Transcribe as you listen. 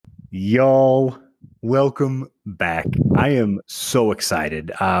Y'all, welcome back. I am so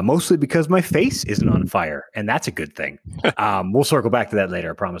excited, mostly because my face isn't on fire, and that's a good thing. We'll circle back to that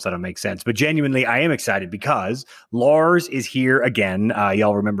later. I promise that'll make sense. But genuinely, I am excited because Lars is here again.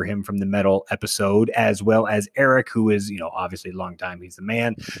 Y'all remember him from the metal episode, as well as Eric, who is, obviously a long time. He's the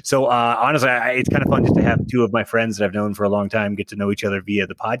man. So honestly, it's kind of fun just to have two of my friends that I've known for a long time get to know each other via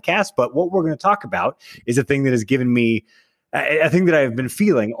the podcast. But what we're going to talk about is a thing that has given me a thing that I've been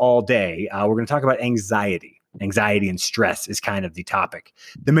feeling all day. We're going to talk about anxiety. Anxiety and stress is kind of the topic.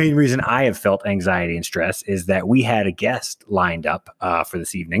 The main reason I have felt anxiety and stress is that we had a guest lined up for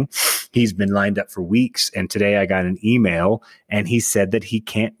this evening. He's been lined up for weeks, and today I got an email, and he said that he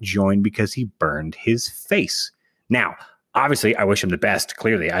can't join because he burned his face. Now, obviously, I wish him the best.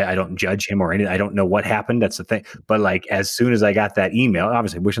 Clearly, I don't judge him or anything. I don't know what happened. That's the thing. But as soon as I got that email,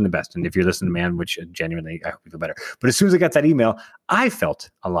 obviously, wish him the best. And if you're listening, man, which genuinely, I hope you feel better. But as soon as I got that email, I felt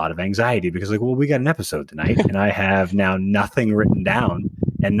a lot of anxiety because, we got an episode tonight, and I have now nothing written down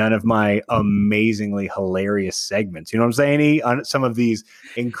and none of my amazingly hilarious segments. You know what I'm saying? On some of these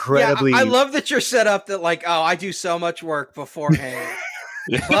incredibly. Yeah, I love that you're set up that I do so much work beforehand.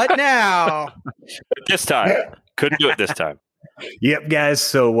 But now, this time. Couldn't do it this time. Yep, guys.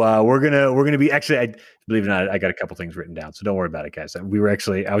 So we're gonna be actually. I believe it or not, I got a couple things written down, so don't worry about it, guys. I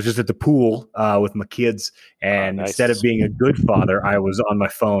was just at the pool with my kids, and nice. Instead of being a good father, I was on my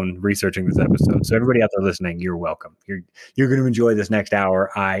phone researching this episode. So everybody out there listening, you're welcome. You're going to enjoy this next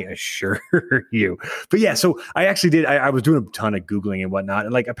hour, I assure you. But yeah, so I actually did. I was doing a ton of Googling and whatnot,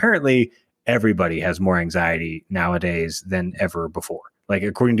 and apparently everybody has more anxiety nowadays than ever before.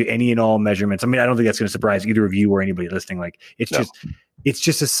 According to any and all measurements. I mean, I don't think that's going to surprise either of you or anybody listening. It's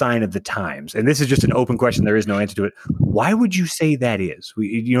just a sign of the times. And this is just an open question. There is no answer to it. Why would you say that is?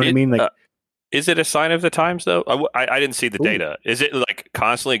 You know what I mean? Is it a sign of the times though? I didn't see the data. Is it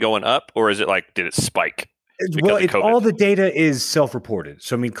constantly going up, or is it did it spike? All the data is self-reported.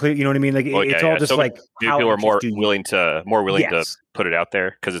 So I mean, clear. You know what I mean? It's all just so people are more willing to put it out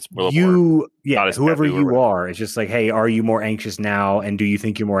there because it's a little more. Whoever you are, it's just hey, are you more anxious now? And do you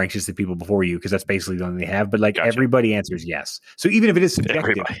think you're more anxious than people before you? Because that's basically the one they have. But gotcha. Everybody answers yes. So even if it is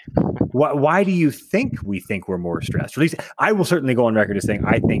subjective, why do you think we're more stressed? Or at least I will certainly go on record as saying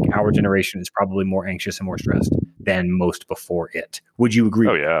I think our generation is probably more anxious and more stressed than most before it. Would you agree?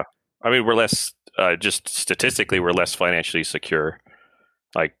 Oh yeah. I mean, we're less. Just statistically, we're less financially secure.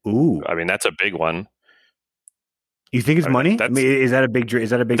 Ooh, I mean, that's a big one. You think it's money? I mean, is that a big?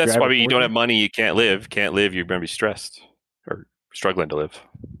 That's why you don't have money, you can't live. Can't live, you're going to be stressed or struggling to live.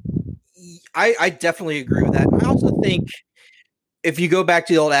 I definitely agree with that. I also think if you go back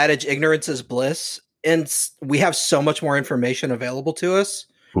to the old adage, ignorance is bliss, and we have so much more information available to us.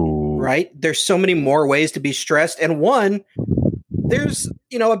 Ooh. Right? There's so many more ways to be stressed, and one. There's,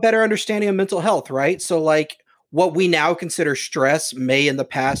 a better understanding of mental health, right? So what we now consider stress may in the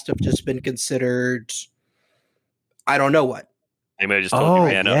past have just been considered, I don't know what. They may have just told you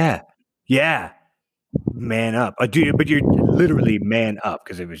man up. Yeah. Man up. But you're literally man up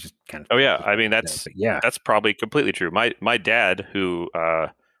because it was just kind of. Oh yeah. I mean, that's probably completely true. My dad who,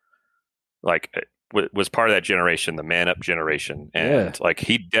 was part of that generation, the man up generation. And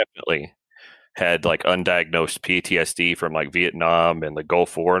he definitely had undiagnosed PTSD from Vietnam and the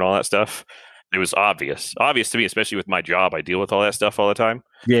Gulf War and all that stuff. It was obvious to me, especially with my job. I deal with all that stuff all the time.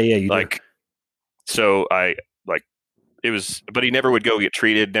 Yeah, you do. So I it was, but he never would go get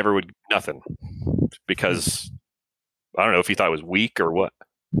treated. Never would nothing because I don't know if he thought it was weak or what.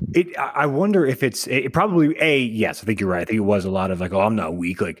 I wonder if it probably yes, I think you're right. I think it was a lot of I'm not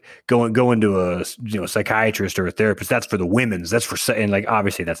weak. Going to a psychiatrist or a therapist. That's for the women's. That's for and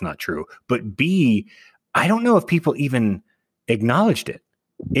obviously that's not true. But B, I don't know if people even acknowledged it.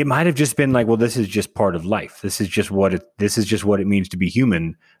 It might have just been well, this is just part of life. This is just what it means to be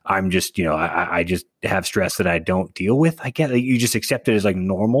human. I'm just I just have stress that I don't deal with. I get you just accept it as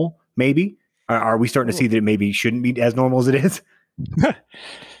normal. Maybe are we starting to see that it maybe shouldn't be as normal as it is?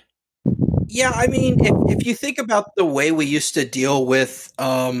 Yeah, I mean, if you think about the way we used to deal with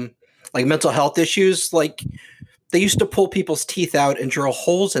mental health issues, they used to pull people's teeth out and drill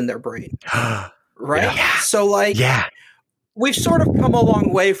holes in their brain, right? Yeah. So we've sort of come a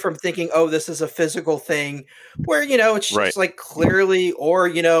long way from thinking, oh, this is a physical thing where, it's just clearly,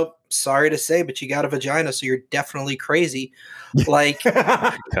 or, sorry to say, but you got a vagina, so you're definitely crazy.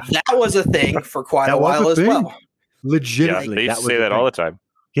 That was a thing for quite a while as well. Legitimately, they say that all the time.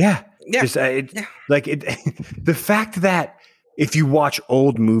 Yeah. Just, the fact that if you watch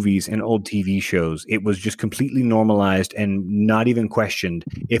old movies and old TV shows, it was just completely normalized and not even questioned.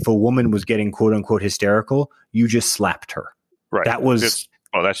 If a woman was getting quote unquote hysterical, you just slapped her. Right. That was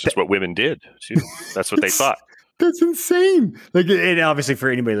Well, that's just what women did too. That's what they thought. That's insane. Like, and obviously for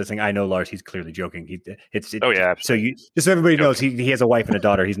anybody listening, I know Lars. He's clearly joking. Oh yeah. So just so everybody knows, he has a wife and a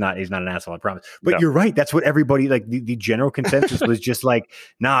daughter. He's not an asshole. I promise. But you're right. That's what everybody like. The general consensus was just like,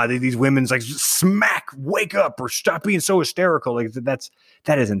 nah, these women's like smack, wake up, or stop being so hysterical. Like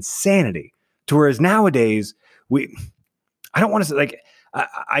that is insanity. To whereas nowadays I don't want to say like.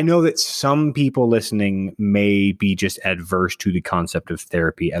 I know that some people listening may be just adverse to the concept of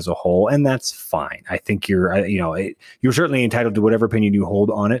therapy as a whole, and that's fine. I think you're certainly entitled to whatever opinion you hold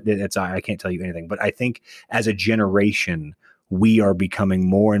on it. I can't tell you anything, but I think as a generation, we are becoming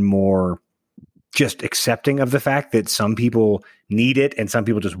more and more just accepting of the fact that some people need it and some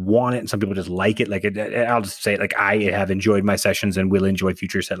people just want it and some people just like it. Like I'll just say it, like I have enjoyed my sessions and will enjoy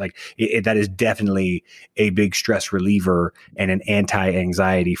future set. Like that is definitely a big stress reliever and an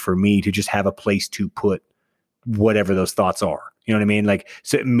anti-anxiety for me to just have a place to put whatever those thoughts are. You know what I mean? Like,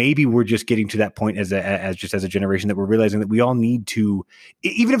 so maybe we're just getting to that point as a generation that we're realizing that we all need to,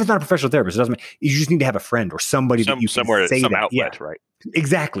 even if it's not a professional therapist, it doesn't mean you just need to have a friend or somebody that you can somewhere, say some that. outlet, right?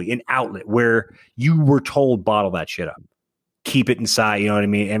 Exactly. An outlet where you were told, bottle that shit up, keep it inside. You know what I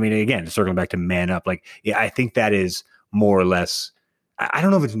mean? I mean, again, circling back to man up, like, yeah, I think that is more or less, I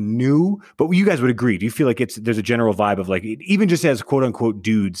don't know if it's new, but you guys would agree. Do you feel like there's a general vibe of like, even just as quote unquote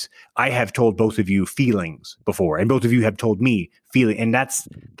dudes, I have told both of you feelings before and both of you have told me feeling. And that's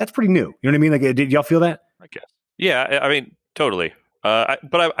pretty new. You know what I mean? Like, did y'all feel that? I guess. Yeah. I mean, totally.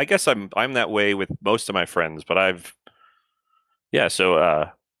 I guess I'm that way with most of my friends, but I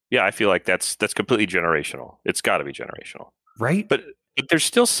feel like that's completely generational. It's got to be generational, right? But there's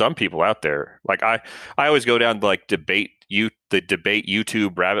still some people out there. Like I always go down to like the debate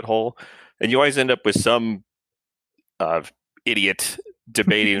YouTube rabbit hole, and you always end up with some idiot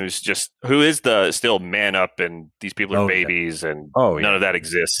debating who is the still man up, and these people are babies, and none of that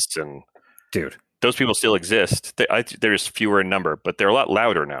exists. And dude, those people still exist. There's fewer in number, but they're a lot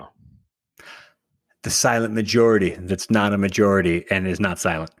louder now. The silent majority that's not a majority and is not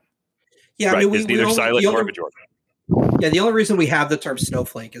silent. Yeah, right. I mean, it's neither silent nor a majority. Yeah, the only reason we have the term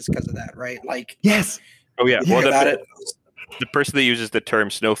snowflake is because of that, right? Like, yes. Oh yeah. Well, the person that uses the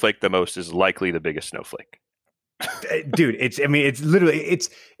term snowflake the most is likely the biggest snowflake. Dude, it's literally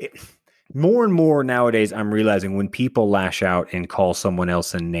more and more nowadays. I'm realizing when people lash out and call someone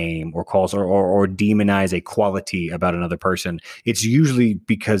else a name or or demonize a quality about another person, it's usually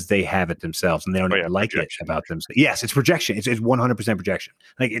because they have it themselves and they don't like projection. It about themselves. Yes, it's projection. It's 100% projection.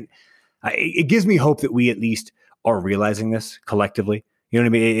 Like it gives me hope that we at least are realizing this collectively. You know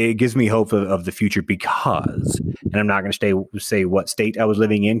what I mean? It gives me hope of the future because, and I'm not going to say what state I was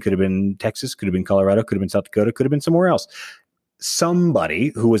living in. Could have been Texas, could have been Colorado, could have been South Dakota, could have been somewhere else.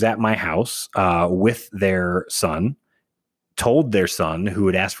 Somebody who was at my house with their son told their son, who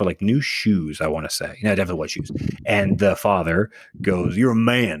had asked for like new shoes, I want to say, definitely what shoes. And the father goes, "You're a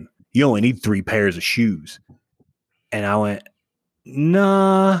man. You only need 3 pairs of shoes." And I went,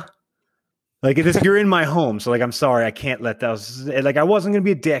 "Nah. Like you're in my home, so like I'm sorry, I can't let those." Like I wasn't gonna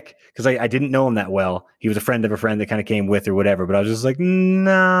be a dick because I didn't know him that well. He was a friend of a friend that kind of came with or whatever. But I was just like,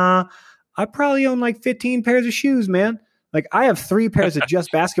 nah, I probably own like 15 pairs of shoes, man. Like I have 3 pairs of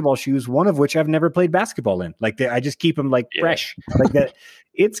just basketball shoes, one of which I've never played basketball in. Like I just keep them like fresh, like that.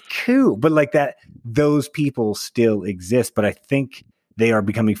 It's cool, but like that, those people still exist. But I think they are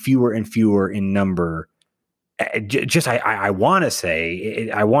becoming fewer and fewer in number. I want to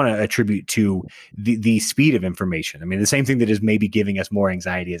say, I want to attribute to the speed of information. I mean, the same thing that is maybe giving us more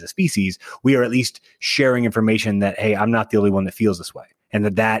anxiety as a species, we are at least sharing information that, hey, I'm not the only one that feels this way. And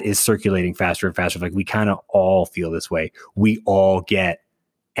that is circulating faster and faster. Like we kind of all feel this way. We all get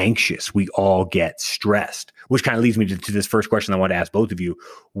anxious. We all get stressed, which kind of leads me to this first question I want to ask both of you.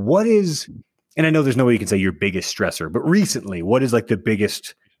 What is, and I know there's no way you can say your biggest stressor, but recently, what is like the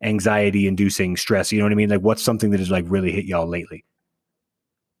biggest anxiety inducing stress? You know what I mean? Like what's something that has like really hit y'all lately?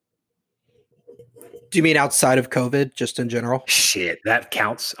 Do you mean outside of COVID, just in general? Shit, that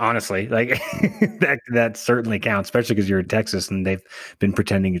counts, honestly. Like that certainly counts, especially because you're in Texas and they've been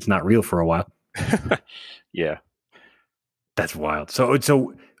pretending it's not real for a while. Yeah. That's wild.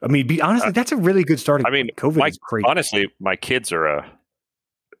 So I mean, be honestly, that's a really good starting point. I mean, COVID is crazy. Honestly, my kids are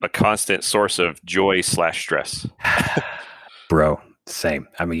a constant source of joy / stress. Bro, same.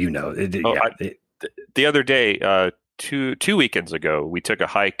 I mean, the other day, two weekends ago, we took a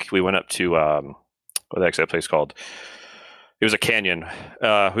hike. We went up to what the heck's that place called? It was a canyon. We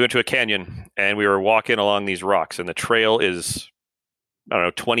went to a canyon and we were walking along these rocks, and the trail is, I don't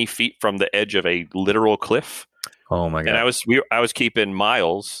know, 20 feet from the edge of a literal cliff. Oh my God. And I was keeping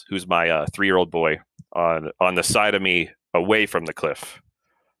Miles, who's my 3-year-old boy, on the side of me away from the cliff.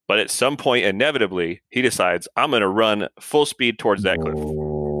 But at some point, inevitably, he decides, I'm going to run full speed towards that cliff.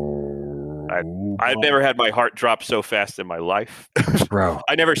 I've never had my heart drop so fast in my life. Bro.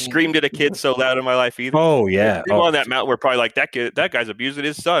 I never screamed at a kid so loud in my life either. Oh, yeah. People on that mountain were probably like, that guy's abusing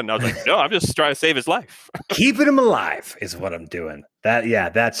his son. I was like, no, I'm just trying to save his life. Keeping him alive is what I'm doing.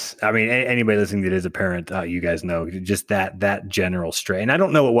 That's, I mean, anybody listening that is a parent, you guys know, just that general stray. And I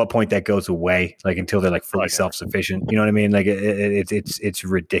don't know at what point that goes away, like until they're like fully self-sufficient. You know what I mean? Like it's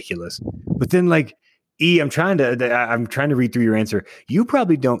ridiculous. But then like, I'm trying to read through your answer. You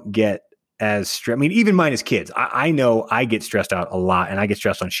probably don't get as stressed. I mean, even mine as kids, I know I get stressed out a lot, and I get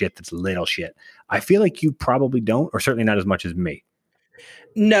stressed on shit that's little shit. I feel like you probably don't, or certainly not as much as me.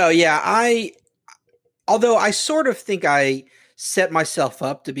 No, yeah, although I sort of think I set myself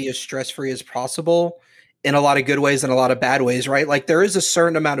up to be as stress-free as possible in a lot of good ways and a lot of bad ways, right? Like there is a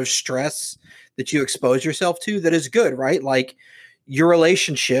certain amount of stress that you expose yourself to that is good, right? Like your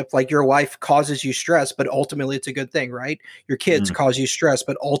relationship, like your wife causes you stress, but ultimately it's a good thing, right? Your kids cause you stress,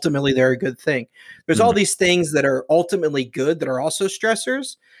 but ultimately they're a good thing. There's all these things that are ultimately good that are also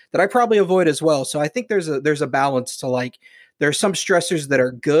stressors that I probably avoid as well. So I think there's a balance to like, there are some stressors that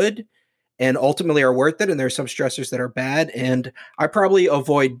are good and ultimately are worth it, and there's some stressors that are bad, and I probably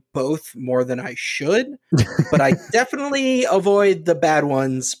avoid both more than I should, but I definitely avoid the bad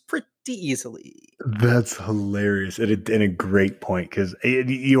ones pretty easily. That's hilarious and a great point, because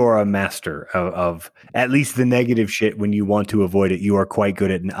you are a master of at least the negative shit. When you want to avoid it, you are quite good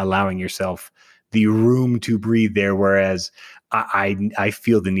at allowing yourself the room to breathe there, whereas I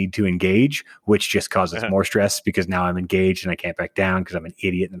feel the need to engage, which just causes more stress because now I'm engaged and I can't back down because I'm an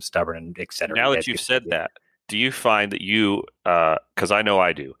idiot and I'm stubborn and et cetera. Now that you've said that, do you find that you, because I know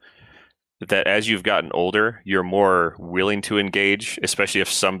I do, that as you've gotten older, you're more willing to engage, especially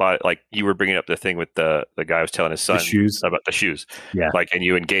if somebody, like you were bringing up the thing with the guy who was telling his son about the shoes. Yeah. Like, and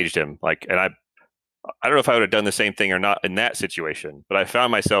you engaged him. Like, and I don't know if I would have done the same thing or not in that situation, but I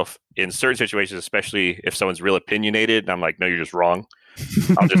found myself in certain situations, especially if someone's real opinionated and I'm like, no, you're just wrong.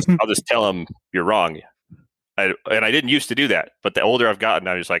 I'll just tell them you're wrong. And I didn't used to do that, but the older I've gotten,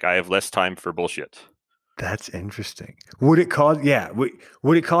 I'm just like, I have less time for bullshit. That's interesting. Would it cause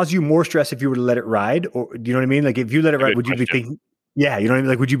you more stress if you were to let it ride? Or do you know what I mean? Like if you let it ride, would you be thinking, yeah, you know what I mean?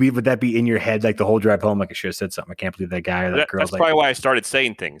 Like, would that be in your head, like the whole drive home? Like I should have said something. I can't believe that guy or that girl. That's probably why I started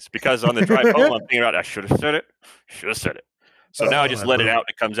saying things, because on the drive home, I'm thinking about, I should have said it. So now I just let it out.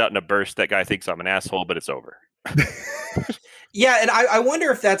 It comes out in a burst. That guy thinks I'm an asshole, but it's over. Yeah. And I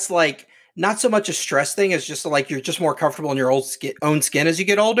wonder if that's like not so much a stress thing as just like, you're just more comfortable in your own skin as you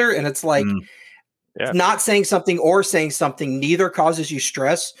get older. And it's like, not saying something or saying something, neither causes you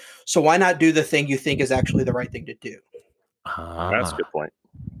stress. So why not do the thing you think is actually the right thing to do? That's a good point.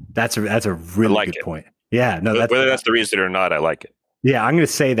 That's a really good point. Yeah, no, whether that's the reason or not, I like it. Yeah, I'm going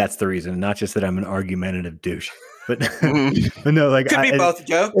to say that's the reason, not just that I'm an argumentative douche, but, but no, like could be both,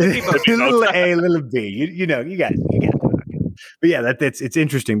 Joe. Could be both. Little A, little B. You know, you got it. But yeah, it's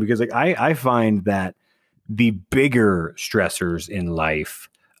interesting because like I find that the bigger stressors in life,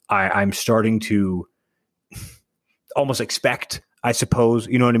 I'm starting to almost expect, I suppose,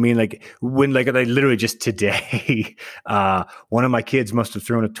 you know what I mean? Like when, like I literally just today, one of my kids must have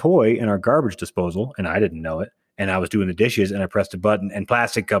thrown a toy in our garbage disposal and I didn't know it. And I was doing the dishes and I pressed a button and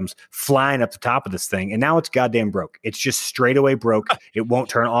plastic comes flying up the top of this thing. And now it's goddamn broke. It's just straight away broke. It won't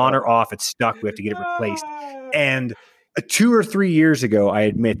turn on or off. It's stuck. We have to get it replaced. And 2 or 3 years ago, I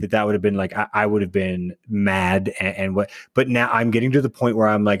admit that would have been like, I would have been mad and what, but now I'm getting to the point where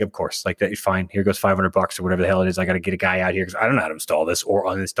I'm like, of course, like that, fine. Here goes $500 or whatever the hell it is. I got to get a guy out here because I don't know how to install this or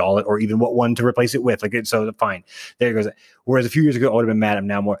uninstall it or even what one to replace it with. Like, so fine. There goes. Whereas a few years ago, I would have been mad. I'm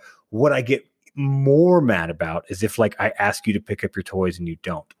now more. What I get more mad about is if like I ask you to pick up your toys and you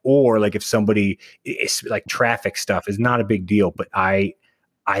don't, or like if somebody is like traffic stuff is not a big deal, but I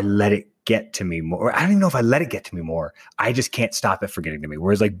let it get to me more. I don't even know if I let it get to me more. I just can't stop it from getting to me.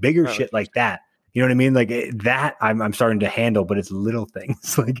 Whereas like bigger shit like that, you know what I mean? Like that I'm starting to handle, but it's little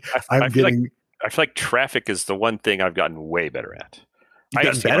things. Like I feel like traffic is the one thing I've gotten way better at.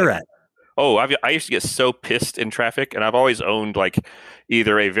 Oh, I used to get so pissed in traffic, and I've always owned like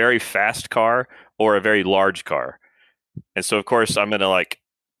either a very fast car or a very large car. And so of course I'm going to like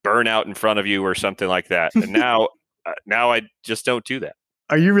burn out in front of you or something like that. And now I just don't do that.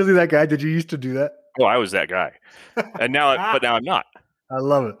 Are you really that guy? Did you used to do that? Oh, I was that guy. And but now I'm not. I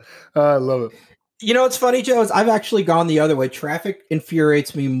love it. I love it. You know what's funny, Joe, is I've actually gone the other way. Traffic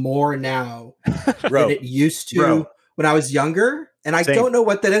infuriates me more now than it used to when I was younger. And I don't know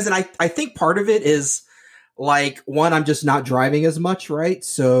what that is. And I think part of it is like, one, I'm just not driving as much, right?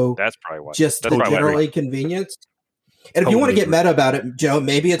 So that's probably what. Just the general inconvenience. And if you want to get meta about it, Joe,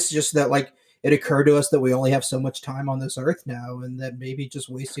 maybe it's just that like it occurred to us that we only have so much time on this earth now, and that maybe just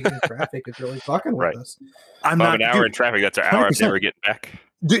wasting it in traffic is really fucking with us. I'm not an hour in traffic. That's an hour 100%. I'm never getting back.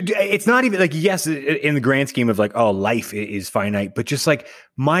 It's not even like, yes, in the grand scheme of like, oh, life is finite, but just like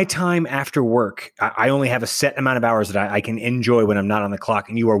my time after work, I only have a set amount of hours that I can enjoy when I'm not on the clock,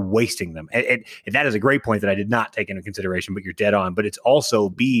 and you are wasting them. And that is a great point that I did not take into consideration, but you're dead on. But it's also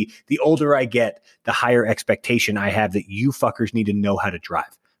the older I get, the higher expectation I have that you fuckers need to know how to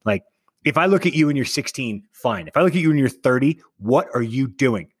drive. Like, if I look at you and you're 16, fine. If I look at you and you're 30, what are you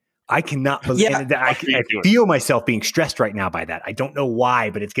doing? I cannot believe that. I feel myself being stressed right now by that. I don't know why,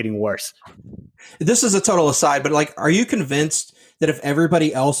 but it's getting worse. This is a total aside, but like, are you convinced that if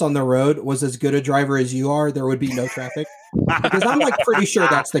everybody else on the road was as good a driver as you are, there would be no traffic? Because I'm like pretty sure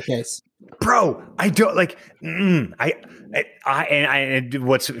that's the case. Bro, I don't like. I'm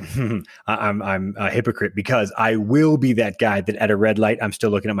a hypocrite because I will be that guy that at a red light I'm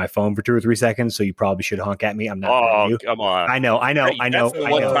still looking at my phone for 2 or 3 seconds. So you probably should honk at me. I'm not. Oh, come on! I know. That's the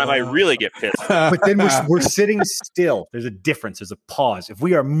one time I really get pissed. But then we're sitting still. There's a difference. There's a pause. If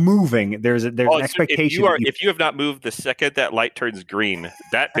we are moving, there's an expectation. If you have not moved the second that light turns green,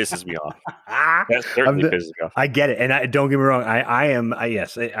 that pisses me off. That certainly pisses me off. I get it, and don't get me wrong.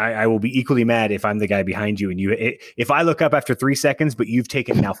 I will be equally mad if I'm the guy behind you and if I look up after 3 seconds, but you've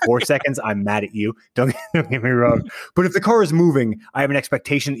taken now 4 seconds, I'm mad at you. Don't get me wrong. But if the car is moving, I have an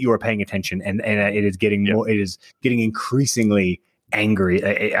expectation that you are paying attention, and it is getting more. It is getting increasingly angry.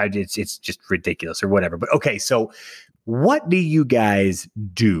 It's just ridiculous or whatever. But okay, so what do you guys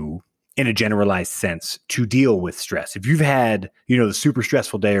do in a generalized sense to deal with stress? If you've had, the super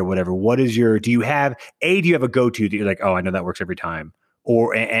stressful day or whatever, do you have a go-to that you're like, oh, I know that works every time?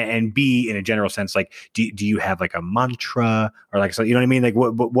 Or and B, in a general sense, like do you have like a mantra or like, so you know what I mean? Like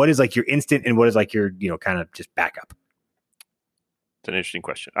what is like your instant and what is like your kind of just backup? It's an interesting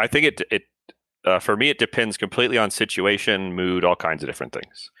question. I think it for me it depends completely on situation, mood, all kinds of different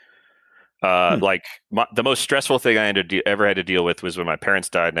things. Like the most stressful thing I ever had to deal with was when my parents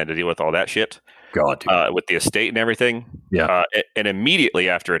died, and I had to deal with all that shit. God, with the estate and everything. Yeah. And immediately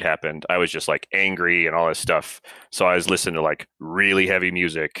after it happened, I was just like angry and all this stuff. So I was listening to like really heavy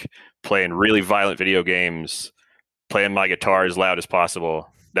music, playing really violent video games, playing my guitar as loud as possible,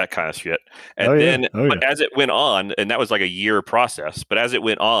 that kind of shit. And but as it went on, and that was like a year process, but as it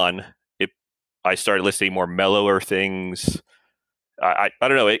went on, I started listening more mellower things. I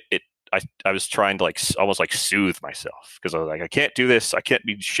don't know. I was trying to like almost like soothe myself because I was like, I can't do this. I can't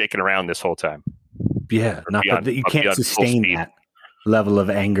be shaking around this whole time. Yeah, you can't sustain that level of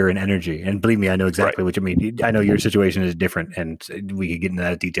anger and energy. And believe me, I know exactly what you mean. I know your situation is different, and we could get into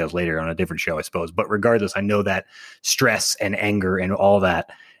that details later on a different show, I suppose. But regardless, I know that stress and anger and all that,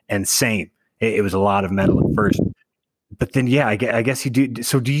 and same. It was a lot of mental at first. But then, I guess you do.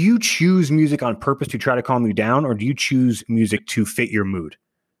 So do you choose music on purpose to try to calm you down, or do you choose music to fit your mood?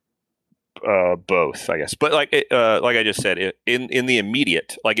 Both, I guess. But like I just said, in the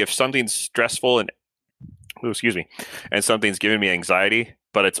immediate, like if something's stressful and something's giving me anxiety,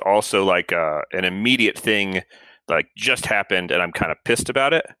 but it's also like an immediate thing like just happened and I'm kind of pissed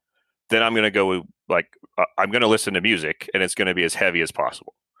about it, then I'm going to go like I'm going to listen to music and it's going to be as heavy as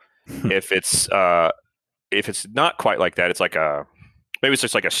possible. If it's not quite like that, it's like maybe it's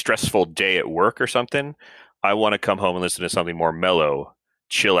just like a stressful day at work or something. I want to come home and listen to something more mellow,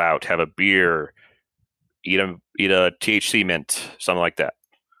 chill out, have a beer, eat a THC mint, something like that.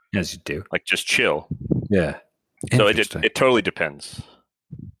 Yes, you do. Like just chill. Yeah. So it totally depends.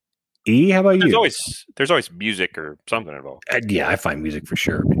 E, how about you? There's always music or something involved. I find music for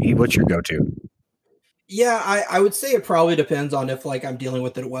sure. But E, what's your go-to? Yeah, I would say it probably depends on if like I'm dealing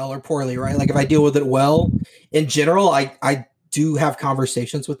with it well or poorly, right? Like if I deal with it well, in general, I do have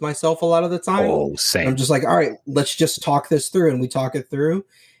conversations with myself a lot of the time. Oh, same. I'm just like, all right, let's just talk this through, and we talk it through.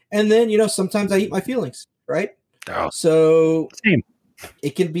 And then, sometimes I eat my feelings, right? Oh, so same.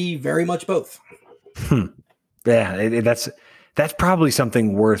 It can be very much both. Yeah, that's probably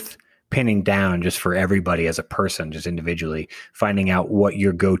something worth pinning down just for everybody as a person, just individually, finding out what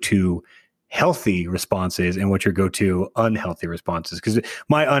your go-to healthy response is and what your go-to unhealthy response is. Because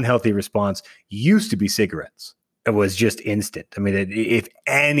my unhealthy response used to be cigarettes. It was just instant. I mean, if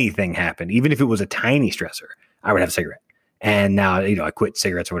anything happened, even if it was a tiny stressor, I would have a cigarette. And now, I quit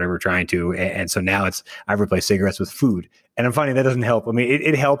cigarettes or whatever, trying to. And so now I've replaced cigarettes with food. And I'm finding that doesn't help. I mean,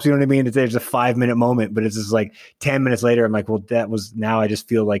 it helps, you know what I mean? There's a 5-minute moment, but it's just like 10 minutes later, I'm like, well, now I just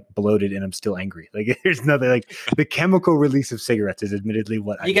feel like bloated and I'm still angry. Like there's nothing, like the chemical release of cigarettes is admittedly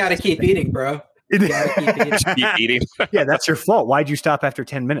what you got to keep eating, bro. Keep eating. Yeah, that's your fault. Why'd you stop after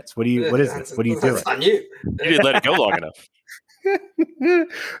 10 minutes? What is it? What are you doing? That's on you. You didn't let it go long enough.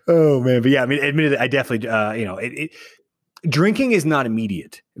 Oh man, but yeah, I mean, admittedly, I definitely, drinking is not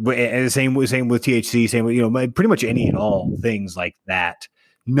immediate. Same with THC, same with pretty much any and all things like that.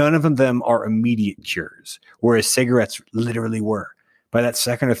 None of them are immediate cures, whereas cigarettes literally were. By that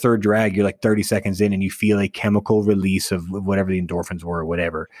second or third drag, you're like 30 seconds in and you feel a chemical release of whatever the endorphins were or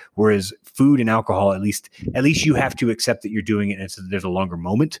whatever. Whereas food and alcohol, at least you have to accept that you're doing it and there's a longer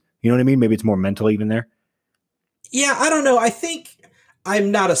moment. You know what I mean? Maybe it's more mental even there. Yeah, I don't know. I think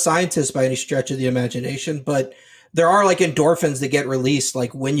I'm not a scientist by any stretch of the imagination, but there are like endorphins that get released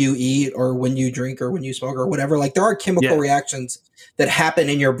like when you eat or when you drink or when you smoke or whatever. Like there are chemical reactions that happen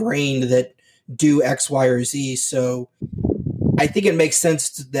in your brain that do X, Y, or Z. So I think it makes sense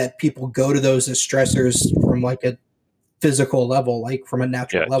that people go to those as stressors from like a physical level, like from a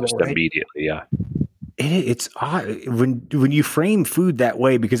natural level, just right? Immediately, yeah. It's odd when you frame food that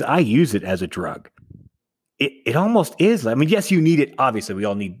way, because I use it as a drug. It almost is. I mean, yes, you need it. Obviously, we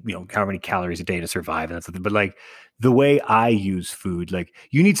all need, how many calories a day to survive and that's something. But like the way I use food, like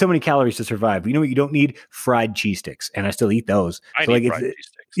you need so many calories to survive. But you know what? You don't need fried cheese sticks, and I still eat those. I need fried cheese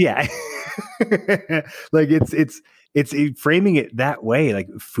sticks. Yeah, like it's framing it that way. Like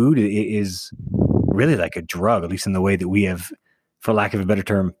food is really like a drug, at least in the way that we have, for lack of a better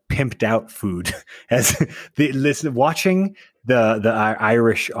term, pimped out food. As watching the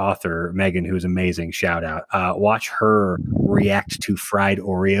Irish author Megan, who's amazing, shout out. Watch her react to fried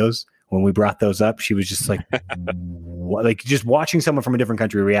Oreos when we brought those up. She was just like, what? Like just watching someone from a different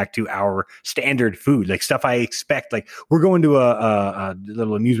country react to our standard food, like stuff I expect. Like we're going to a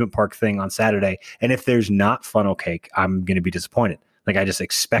little amusement park thing on Saturday, and if there's not funnel cake, I'm going to be disappointed. Like I just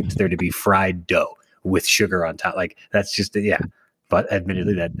expect there to be fried dough with sugar on top. Like that's just But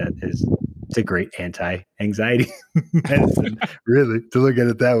admittedly, it's a great anti-anxiety medicine. Really, to look at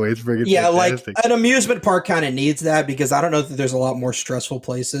it that way, it's freaking fantastic. Like an amusement park kind of needs that, because I don't know that there's a lot more stressful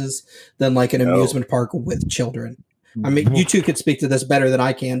places than like an amusement park with children. I mean, you two could speak to this better than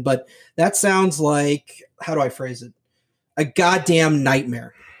I can, but that sounds like, how do I phrase it? A goddamn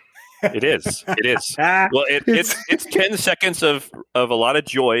nightmare. It is. Well, it's 10 seconds of a lot of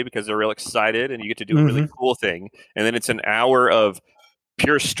joy because they're real excited and you get to do a really cool thing. And then it's an hour of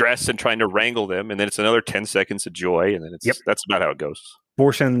pure stress and trying to wrangle them. And then it's another 10 seconds of joy. And then that's about how it goes.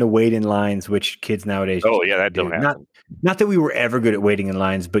 Forcing them to wait in lines, which kids nowadays. Oh yeah, that don't happen. Not that we were ever good at waiting in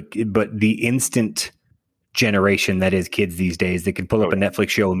lines, but the instant generation that is kids these days that can pull up a Netflix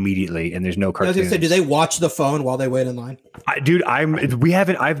show immediately and there's no cartoons. I was gonna say, do they watch the phone while they wait in line?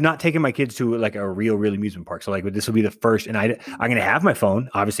 I've not taken my kids to like a real amusement park. So like this will be the first, and I'm gonna have my phone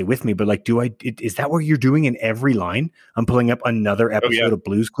obviously with me, but like is that what you're doing in every line? I'm pulling up another episode of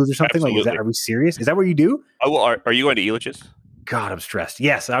Blue's Clues or something. Absolutely. Like, are we serious? Is that what you do? Oh, well, are you going to Elitch's? God, I'm stressed.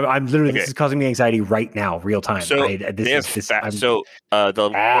 Yes, I'm literally. This is causing me anxiety right now, real time. So the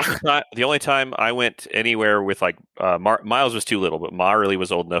only time I went anywhere with like Miles was too little, but Ma really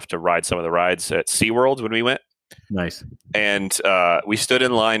was old enough to ride some of the rides at SeaWorld when we went. Nice. And we stood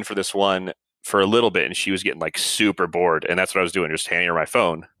in line for this one for a little bit, and she was getting like super bored, and that's what I was doing, just handing her my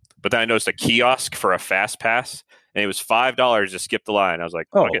phone. But then I noticed a kiosk for a fast pass, and it was $5 to skip the line. I was like,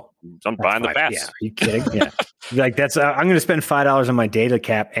 I'm buying the pass. Yeah, are you kidding? Yeah. Like I'm going to spend $5 on my data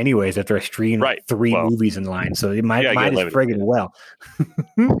cap anyways after I stream 3 movies in line. So mine is friggin' well.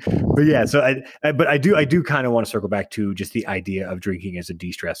 But yeah, so I do kind of want to circle back to just the idea of drinking as a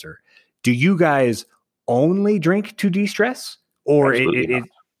de-stressor. Do you guys only drink to de-stress, or I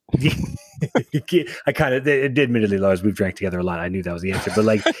kind of admittedly, Lars, we've drank together a lot. I knew that was the answer, but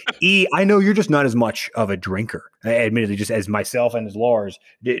like I know you're just not as much of a drinker. Admittedly, just as myself and as Lars.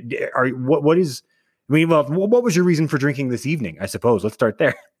 What was your reason for drinking this evening? I suppose let's start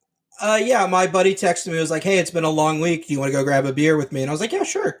there. Yeah, my buddy texted me. Was like, "Hey, it's been a long week. Do you want to go grab a beer with me?" And I was like, "Yeah,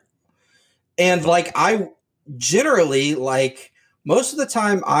 sure." And like, I generally like most of the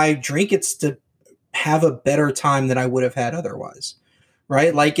time I drink it's to have a better time than I would have had otherwise.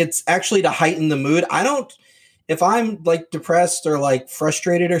 Right? Like it's actually to heighten the mood. If I'm like depressed or like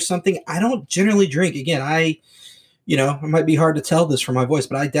frustrated or something, I don't generally drink. Again, it might be hard to tell this from my voice,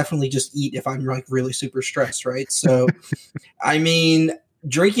 but I definitely just eat if I'm like really super stressed. Right. So, I mean,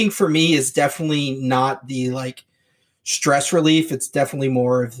 drinking for me is definitely not the like stress relief. It's definitely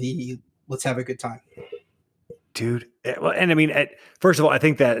more of the let's have a good time. Dude. Well, and I mean, first of all, I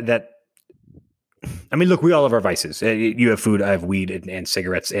think that I mean, look, we all have our vices. You have food, I have weed and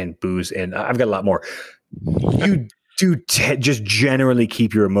cigarettes and booze, and I've got a lot more. You do just generally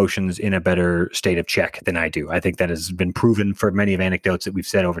keep your emotions in a better state of check than I do. I think that has been proven for many of anecdotes that we've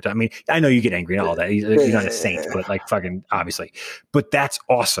said over time. I mean, I know you get angry and all that. You're not a saint, but like fucking obviously. But that's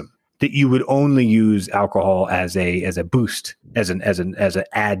awesome that you would only use alcohol as a boost, as an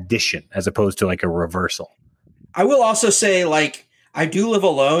addition, as opposed to like a reversal. I will also say, like, I do live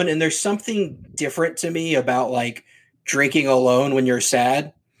alone, and there's something different to me about like drinking alone when you're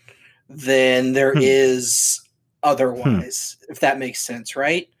sad than there is otherwise, if that makes sense,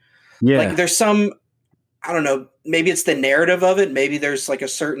 right? Yeah. Like there's some, I don't know, maybe it's the narrative of it. Maybe there's like a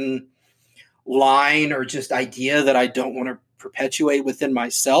certain line or just idea that I don't want to perpetuate within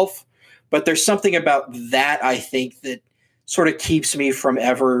myself. But there's something about that, I think, that sort of keeps me from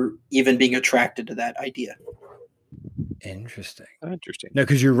ever even being attracted to that idea. Interesting. No,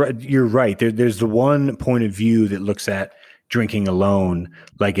 because you're right. You're right. There's the one point of view that looks at drinking alone,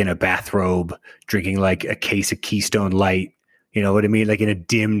 like in a bathrobe, drinking like a case of Keystone Light. You know what I mean? Like in a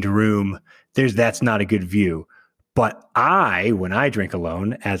dimmed room. That's not a good view. But when I drink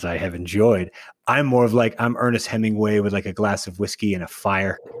alone, as I have enjoyed, I'm more of like, I'm Ernest Hemingway with like a glass of whiskey and a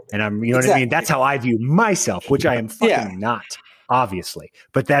fire. And I'm, you know what I mean? That's how I view myself, which I am fucking not, obviously.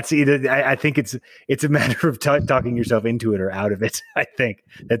 But that's either, I think it's a matter of talking yourself into it or out of it. I think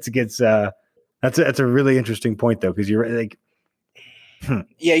that's a really interesting point though. Cause you're like,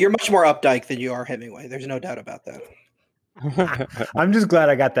 Yeah, you're much more Updike than you are Hemingway. There's no doubt about that. I'm just glad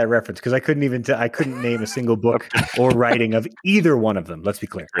I got that reference because I couldn't name a single book or writing of either one of them. Let's be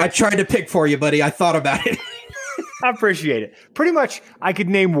clear. I tried to pick for you, buddy. I thought about it. I appreciate it. Pretty much, I could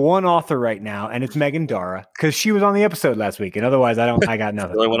name one author right now, and it's Megan Dara because she was on the episode last week. And otherwise, I got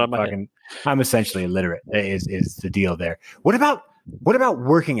nothing. I'm essentially illiterate. Is the deal there? What about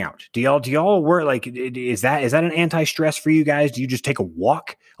working out? Do y'all work like? Is that an anti-stress for you guys? Do you just take a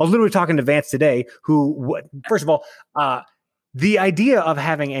walk? I was literally talking to Vance today. First of all, the idea of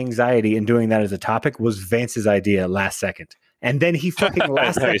having anxiety and doing that as a topic was Vance's idea last second. And then he fucking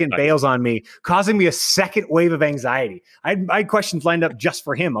last second bails on me, causing me a second wave of anxiety. I had questions lined up just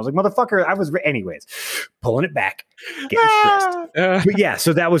for him. I was like, motherfucker, anyways, pulling it back, getting stressed. But yeah,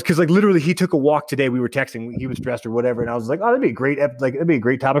 so that was because like literally he took a walk today. We were texting, he was stressed or whatever. And I was like, oh, that'd be a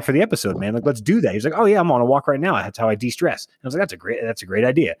great topic for the episode, man. Like, let's do that. He's like, oh yeah, I'm on a walk right now. That's how I de-stress. And I was like, that's a great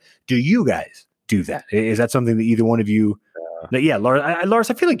idea. Do you guys do that? Is that something that either one of you, Lars,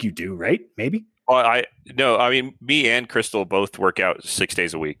 I feel like you do, right? Maybe. Well, I mean, me and Crystal both work out 6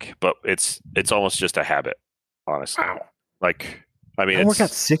 days a week, but it's almost just a habit, honestly. Wow. Like, I mean, I work out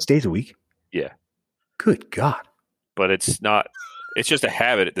 6 days a week. Yeah. Good God. But it's just a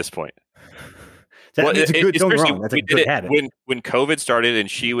habit at this point. That's a good habit. When COVID started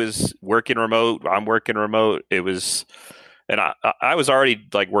and she was working remote, I'm working remote. It was, and I was already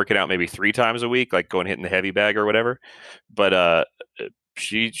like working out maybe 3 times a week, like going hitting the heavy bag or whatever. But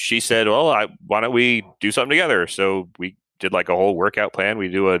she said, well, why don't we do something together? So we did like a whole workout plan. We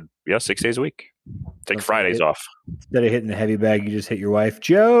do 6 days a week. Take Fridays off. Instead of hitting the heavy bag, you just hit your wife.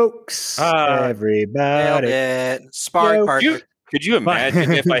 Jokes, everybody. Spark partner. Could you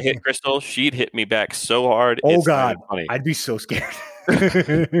imagine if I hit Crystal? She'd hit me back so hard. Oh God, I'd be so scared.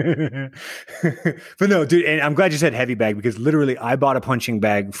 But no, dude, and I'm glad you said heavy bag because literally I bought a punching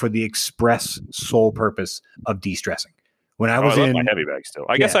bag for the express sole purpose of de-stressing. When I was in my heavy bag still.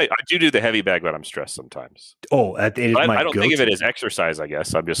 I guess I do the heavy bag, but I'm stressed sometimes. Oh, it is my I don't think of it as exercise, I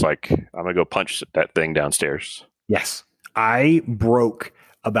guess. I'm just like, I'm going to go punch that thing downstairs. Yes. I broke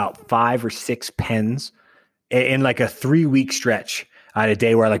about 5 or 6 pens in like a 3-week stretch. I had a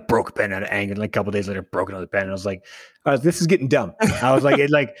day where I like broke a pen out of anger, and like a couple of days later broke another pen. And I was like, this is getting dumb. I was like,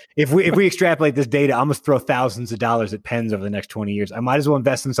 if we extrapolate this data, I'm gonna throw thousands of dollars at pens over the next 20 years. I might as well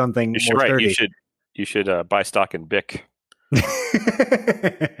invest in something more sturdy. You should buy stock in BIC.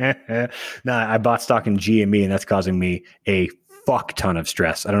 No, I bought stock in GME, and that's causing me a fuck ton of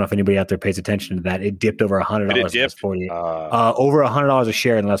stress. I don't know if anybody out there pays attention to that. It dipped over $100 in the last 48. Over $100 a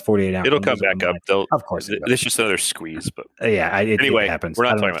share in the last 48 hours. It'll come back up. Of course, it's just another squeeze. But anyway, it happens. We're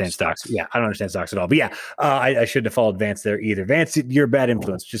not talking about stocks. Yeah, I don't understand stocks at all. But yeah, I shouldn't have followed Vance there either. Vance, you're a bad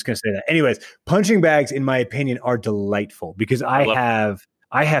influence. Just gonna say that. Anyways, punching bags, in my opinion, are delightful because I have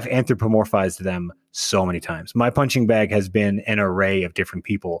anthropomorphized them so many times. My punching bag has been an array of different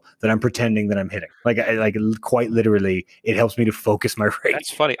people that I'm pretending that I'm hitting. Like quite literally, it helps me to focus my rage.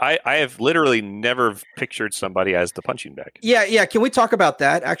 That's funny. I have literally never pictured somebody as the punching bag. Yeah. Can we talk about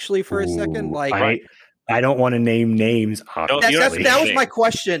that actually for a second? Like, I don't want to name names. That was my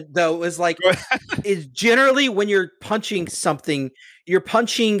question, though. Was like, is generally when you're punching something, you're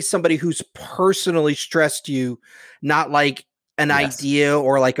punching somebody who's personally stressed you, not like an idea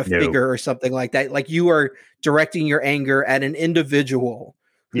or like a figure or something like that. Like you are directing your anger at an individual.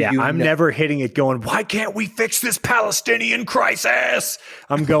 Yeah, I'm never hitting it going, why can't we fix this Palestinian crisis?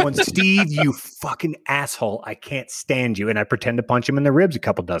 I'm going, Steve, you fucking asshole. I can't stand you. And I pretend to punch him in the ribs a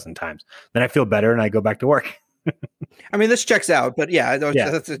couple dozen times. Then I feel better and I go back to work. I mean, this checks out, but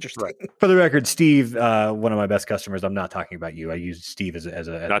that's interesting. Right. For the record, Steve, one of my best customers. I'm not talking about you. I use Steve as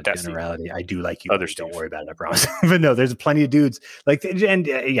a generality. Steve. I do like you. Others don't worry about it. I promise. But no, there's plenty of dudes like, and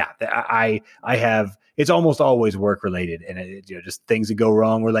I have. It's almost always work related, and just things that go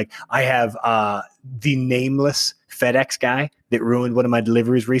wrong. Where like I have the nameless FedEx guy that ruined one of my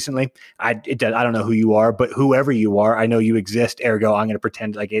deliveries recently. I don't know who you are, but whoever you are, I know you exist. Ergo, I'm going to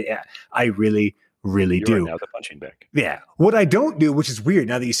pretend like it. I really do. Now the punching bag. Yeah. What I don't do, which is weird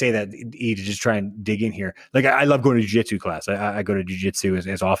now that you say that, E, to just try and dig in here. Like I love going to jiu-jitsu class. I go to jiu-jitsu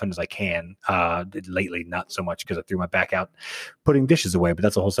as often as I can. Lately, not so much because I threw my back out putting dishes away, but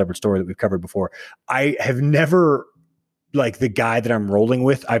that's a whole separate story that we've covered before. I have never, like the guy that I'm rolling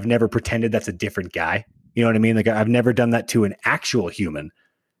with, I've never pretended that's a different guy. You know what I mean? Like I've never done that to an actual human.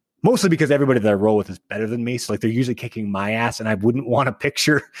 Mostly because everybody that I roll with is better than me. So like they're usually kicking my ass, and I wouldn't want to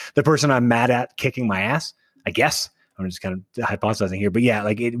picture the person I'm mad at kicking my ass. I guess I'm just kind of hypothesizing here, but yeah,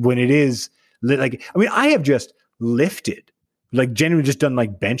 like when it is like, I mean, I have just lifted, like genuinely just done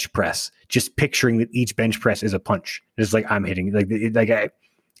like bench press, just picturing that each bench press is a punch. It's like I'm hitting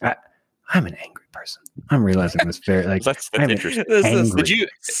I'm an angry person. I'm realizing this very like that's interesting. Did you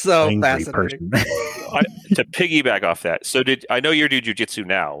so fascinating to piggyback off that? So I know you do jiu-jitsu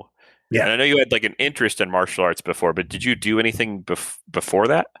now? Yeah, and I know you had like an interest in martial arts before, but did you do anything before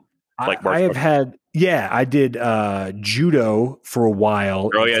that? Like I have had, I did judo for a while.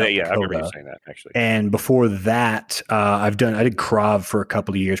 Oh yeah, I remember you saying that actually. And before that, I did Krav for a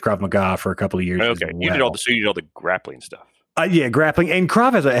couple of years, Krav Maga for a couple of years. Okay, you did all the grappling stuff. Yeah, grappling, and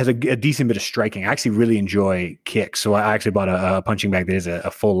Krav has a decent bit of striking. I actually really enjoy kicks, so I actually bought a punching bag that is a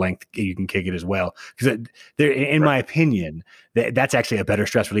full length. You can kick it as well, because in my opinion, that's actually a better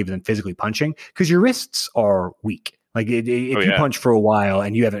stress reliever than physically punching, because your wrists are weak. Like if you punch for a while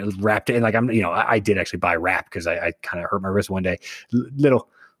and you haven't wrapped it, and like I did actually buy wrap because I kind of hurt my wrist one day, little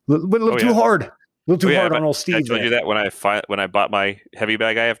too hard. A little too hard on old Steve. I told you that when I bought my heavy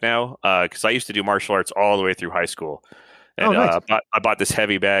bag I have now, because I used to do martial arts all the way through high school. And nice. I bought this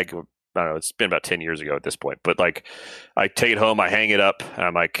heavy bag. I don't know. It's been about 10 years ago at this point. But like, I take it home, I hang it up, and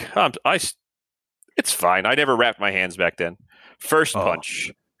I'm like, it's fine. I never wrapped my hands back then. First punch,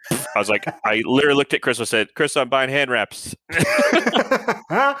 I was like, I literally looked at Chris and said, "Chris, I'm buying hand wraps."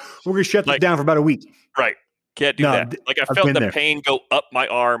 We're gonna shut this down for about a week. Right? Can't do that. Like I felt the pain go up my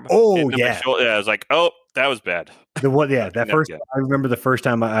arm. Oh yeah. I was like, oh, that was bad. I remember the first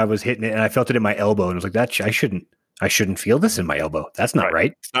time I was hitting it, and I felt it in my elbow, and I was like, that I shouldn't feel this in my elbow. That's not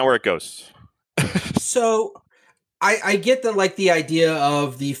right. It's not where it goes. So I get that, like the idea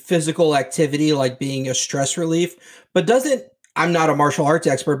of the physical activity, like being a stress relief, but I'm not a martial arts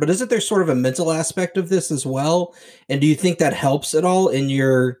expert, but isn't there sort of a mental aspect of this as well? And do you think that helps at all in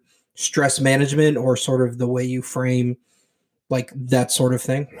your stress management or sort of the way you frame like that sort of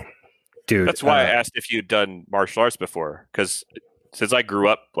thing? Dude, that's why I asked if you'd done martial arts before, because since I grew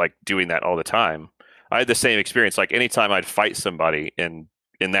up like doing that all the time, I had the same experience. Like anytime I'd fight somebody in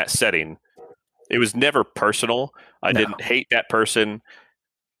that setting, it was never personal. I didn't hate that person.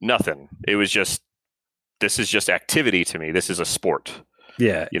 Nothing. It was just, this is just activity to me. This is a sport.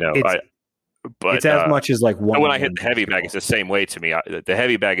 Yeah. It's as much as like one. When I hit the heavy bag, it's the same way to me. The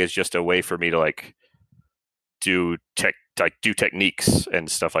heavy bag is just a way for me to like do techniques and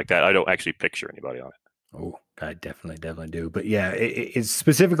stuff like that. I don't actually picture anybody on it. Oh, I definitely do. But yeah, it's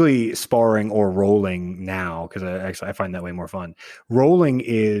specifically sparring or rolling now, because I find that way more fun. Rolling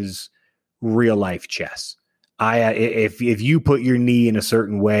is real life chess. If you put your knee in a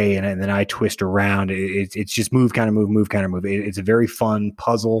certain way and then I twist around, it's just move, kind of move. It's a very fun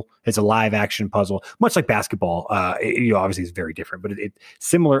puzzle. It's a live action puzzle, much like basketball. Obviously it's very different, but it's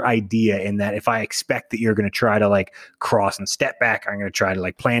similar idea in that if I expect that you're going to try to like cross and step back, I'm going to try to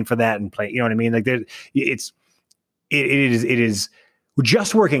like plan for that and play. You know what I mean? Like it is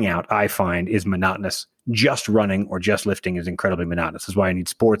just working out. I find is monotonous. Just running or just lifting is incredibly monotonous. That's why I need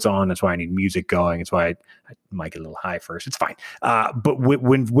sports on. That's why I need music going. It's why I might get a little high first. It's fine. But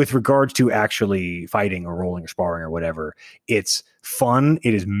with regards to actually fighting or rolling or sparring or whatever, it's fun.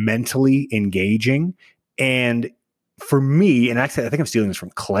 It is mentally engaging. And for me, and actually, I think I'm stealing this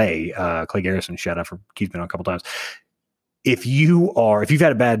from Clay Garrison, shout out, he's been on a couple times. If you've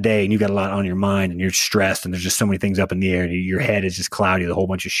had a bad day and you've got a lot on your mind and you're stressed and there's just so many things up in the air and your head is just cloudy with a whole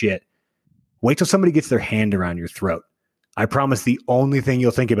bunch of shit, wait till somebody gets their hand around your throat. I promise the only thing you'll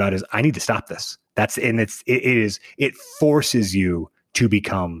think about is, I need to stop this. It forces you to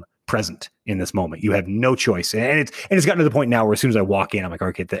become present in this moment. You have no choice. And it's gotten to the point now where as soon as I walk in, I'm like,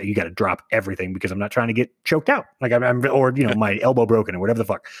 okay, you got to drop everything because I'm not trying to get choked out. Like or my elbow broken or whatever the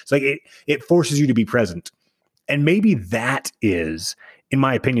fuck. It's like it forces you to be present. And maybe that is, in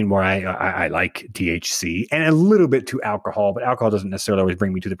my opinion, where I like THC and a little bit to alcohol, but alcohol doesn't necessarily always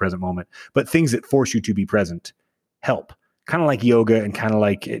bring me to the present moment. But things that force you to be present help. Kind of like yoga and kind of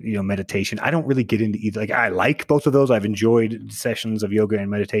like meditation. I don't really get into either. Like I like both of those. I've enjoyed sessions of yoga and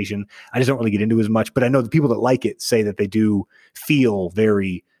meditation. I just don't really get into as much. But I know the people that like it say that they do feel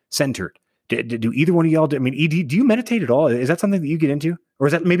very centered. Do either one of y'all? I mean, ED, do you meditate at all? Is that something that you get into, or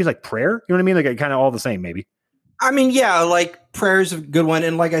is that maybe like prayer? You know what I mean? Like kind of all the same, maybe. I mean, yeah, like prayer is a good one.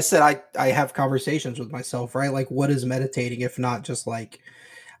 And like I said, I have conversations with myself, right? Like, what is meditating if not just like,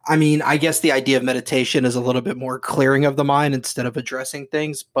 I mean, I guess the idea of meditation is a little bit more clearing of the mind instead of addressing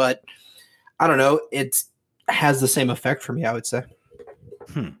things, but I don't know. It has the same effect for me, I would say.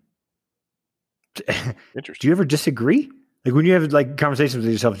 Interesting. Do you ever disagree? Like when you have like conversations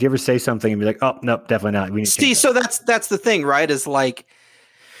with yourself, do you ever say something and be like, oh, no, definitely not. We need to so that's the thing, right? Is like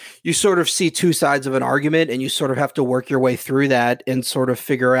you sort of see two sides of an argument and you sort of have to work your way through that and sort of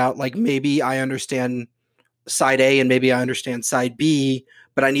figure out like, maybe I understand side A and maybe I understand side B,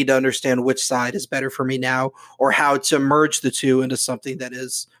 but I need to understand which side is better for me now or how to merge the two into something that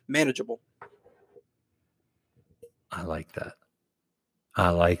is manageable. I like that.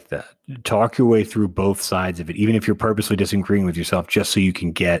 Talk your way through both sides of it, even if you're purposely disagreeing with yourself, just so you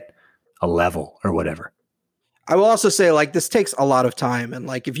can get a level or whatever. I will also say, like, this takes a lot of time. And,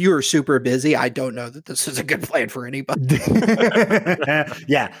 like, if you are super busy, I don't know that this is a good plan for anybody.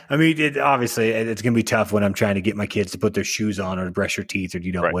 Yeah. I mean, obviously, it's going to be tough when I'm trying to get my kids to put their shoes on or to brush their teeth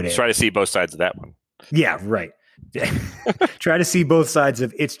or, right. whatever. Try to see both sides of that one. Yeah, right. Try to see both sides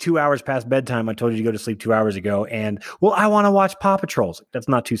of it's 2 hours past bedtime. I told you to go to sleep 2 hours ago. And, well, I want to watch Paw Patrols. That's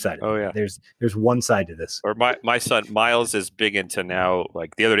not two-sided. Oh, yeah. There's one side to this. Or my son, Miles, is big into now,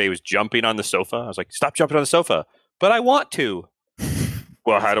 like the other day he was jumping on the sofa. I was like, stop jumping on the sofa. But I want to.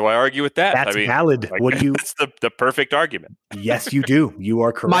 Well, how do I argue with that? That's valid. Like, what do you? That's the perfect argument. Yes, you do. You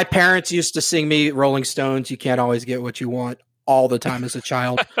are correct. My parents used to sing me Rolling Stones. You can't always get what you want all the time as a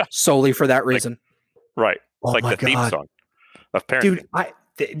child, solely for that reason. Right. Oh like the theme song of parenting.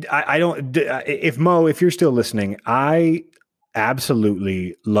 Dude, I don't. If you're still listening, I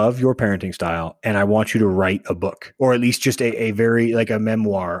absolutely love your parenting style, and I want you to write a book, or at least just a very like a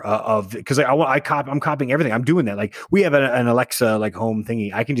memoir of, because I'm copying everything. I'm doing that. Like we have an Alexa like home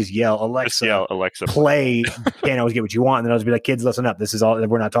thingy. I can just yell Alexa, play. Can't always get what you want, and then I'll just be like, kids, listen up. This is all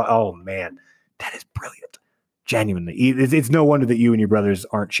we're not talking. Oh man, that is brilliant. Genuinely, it's no wonder that you and your brothers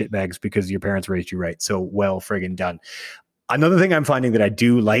aren't shitbags because your parents raised you right. So well friggin' done. Another thing I'm finding that I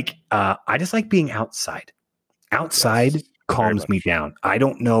do like, I just like being outside. Outside calms me down. I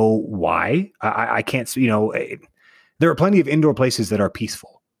don't know why. I can't, there are plenty of indoor places that are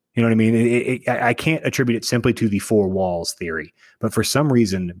peaceful. You know what I mean? I can't attribute it simply to the four walls theory, but for some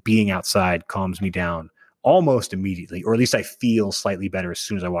reason, being outside calms me down almost immediately, or at least I feel slightly better as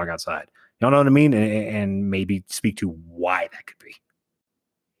soon as I walk outside. You know what I mean? And maybe speak to why that could be.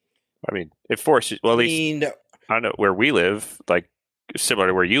 I mean, it forces, well, at least, I don't know, where we live, like similar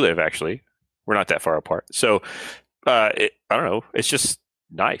to where you live, actually. We're not that far apart. So, I don't know. It's just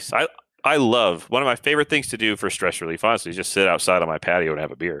nice. I love, one of my favorite things to do for stress relief, honestly, is just sit outside on my patio and have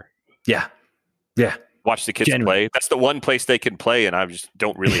a beer. Yeah. Yeah. Watch the kids play. That's the one place they can play, and I just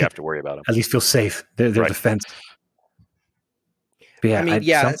don't really have to worry about them. At least feel safe. They're right. Defense. Yeah, I mean,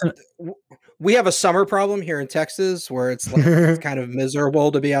 we have a summer problem here in Texas where it's like it's kind of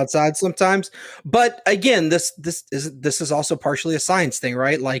miserable to be outside sometimes. But again, this is also partially a science thing,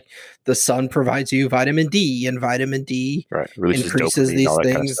 right? Like the sun provides you vitamin D, and vitamin D increases these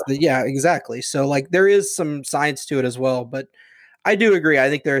things. Yeah, exactly. So like there is some science to it as well. But I do agree. I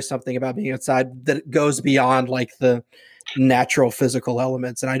think there is something about being outside that goes beyond like the natural physical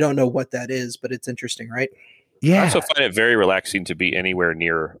elements, and I don't know what that is, but it's interesting, right? Yeah. I also find it very relaxing to be anywhere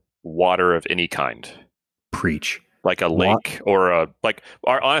near water of any kind. Preach. Like a lake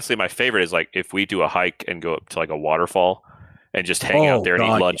honestly, my favorite is like if we do a hike and go up to like a waterfall and just hang out there and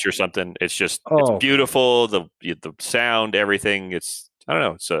eat lunch or something. It's just, it's beautiful. The sound, everything. It's, I don't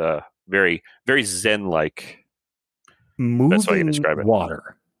know. It's very, very Zen-like. That's how you describe it.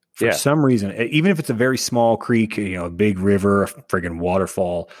 Water. For some reason, even if it's a very small creek, a big river, a friggin'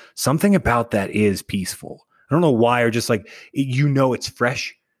 waterfall, something about that is peaceful. I don't know why, or just like, it's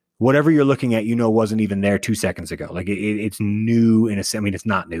fresh whatever you're looking at, wasn't even there 2 seconds ago. Like it's new I mean, it's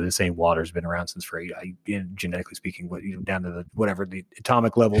not new. The same water's been around since genetically speaking, down to the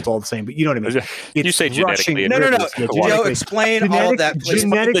atomic level, it's all the same. But you know what I mean? You say genetically. No. Joe, explain all of that.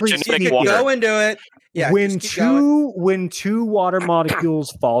 Genetically, go into it. Yeah. When two water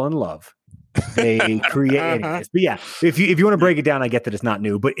molecules fall in love, they create. But yeah, if you want to break it down, I get that it's not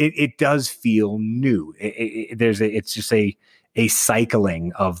new, but it does feel new. It's just a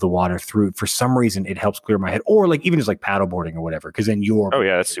cycling of the water through. For some reason, it helps clear my head, or like even just like paddleboarding or whatever. Because then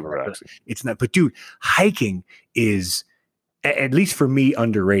that's super relaxing. It's not, but dude, hiking is, at least for me,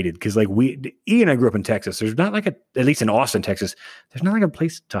 underrated. Because like E and I grew up in Texas. There's not like at least in Austin, Texas, there's not like a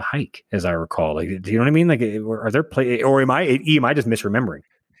place to hike, as I recall. Like, do you know what I mean? Like, are there or am I just misremembering?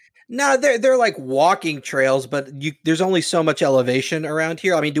 No, they're like walking trails, but there's only so much elevation around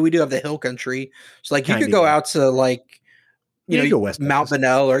here. I mean, we do have the hill country, so like you could go out to like. You go west Mount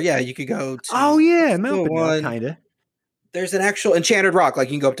Bonnell, or you could go to Mount Bonnell, kind of. There's an actual Enchanted Rock, like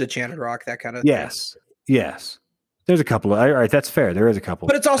you can go up to Enchanted Rock, that kind of thing. Yes. There's a couple. All right, that's fair. There is a couple.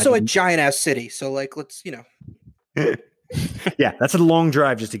 But it's also a giant ass city, so like let's Yeah, that's a long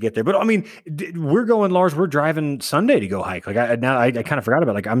drive just to get there. But I mean, Lars, we're driving Sunday to go hike. Like I kind of forgot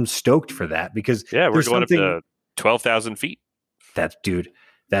about it. Like I'm stoked for that because we're going up to 12,000 feet. That's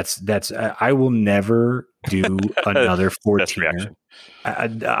I will never do another 14er.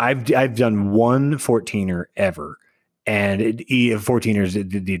 I've done one 14er ever, and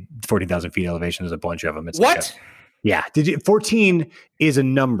 14ers, the 14,000 feet elevation is a bunch of them. It's what? 14 is a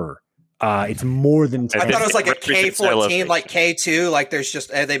number. It's more than 10. I thought it was like a K14, like K2. Like there's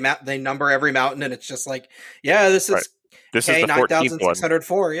just they number every mountain, and it's just like this is. Right. This is the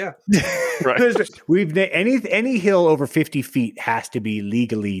 9,604. Yeah, right. We've any hill over 50 feet has to be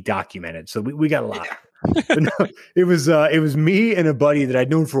legally documented. So we got a lot. No, it was me and a buddy that I'd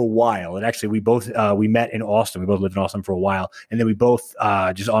known for a while. And actually, we both we met in Austin. We both lived in Austin for a while, and then we both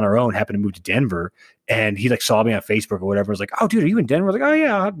just on our own happened to move to Denver. And he like saw me on Facebook or whatever. I was like, "Oh, dude, are you in Denver?" I was like, "Oh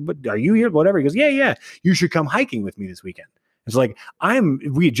yeah, but are you here?" Whatever. He goes, "Yeah. You should come hiking with me this weekend." It's like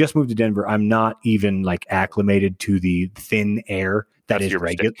we had just moved to Denver. I'm not even like acclimated to the thin air that is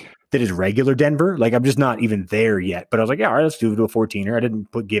regular Denver. Like I'm just not even there yet. But I was like, all right, let's do it to a 14er. I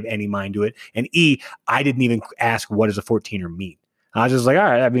didn't give any mind to it. And I didn't even ask what does a 14er mean. I was just like, all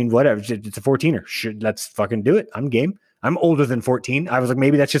right, I mean, whatever. It's a 14er. Let's fucking do it. I'm game. I'm older than 14. I was like,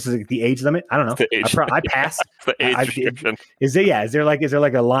 maybe that's just the age limit. I don't know. I pass. The age restriction. Is there like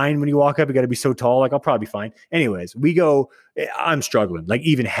a line when you walk up? You got to be so tall. Like I'll probably be fine. Anyways, we go. I'm struggling. Like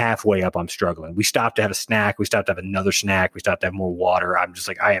even halfway up, I'm struggling. We stopped to have a snack. We stopped to have another snack. We stopped to have more water. I'm just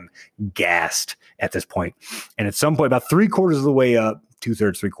like I am gassed at this point. And at some point, about 3/4 of the way up,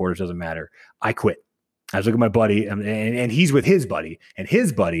 2/3, 3/4 doesn't matter. I quit. I was looking at my buddy, and he's with his buddy, and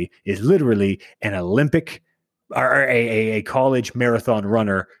his buddy is literally an Olympic. Or a college marathon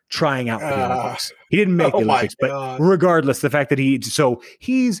runner trying out for the Olympics. He didn't make the Olympics, but regardless, the fact that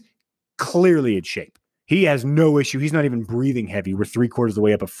he's clearly in shape. He has no issue. He's not even breathing heavy. We're 3/4 of the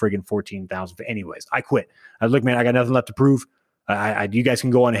way up a friggin' 14,000. Anyways, I quit. I was like, man, I got nothing left to prove. You guys can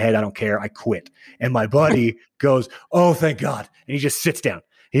go on ahead. I don't care. I quit. And my buddy goes, oh, thank God. And he just sits down.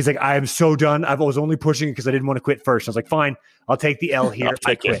 He's like, I am so done. I was only pushing it because I didn't want to quit first. I was like, fine, I'll take the L here.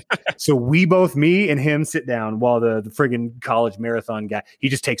 I quit. So me and him sit down while the friggin' college marathon guy, he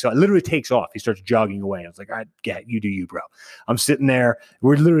just literally takes off. He starts jogging away. I was like, all right, you do you, bro. I'm sitting there.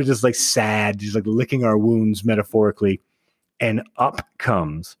 We're literally just like sad, just like licking our wounds metaphorically. And up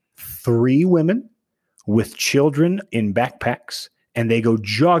comes 3 women with children in backpacks. And they go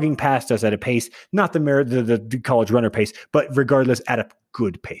jogging past us at a pace, not the college runner pace, but regardless, at a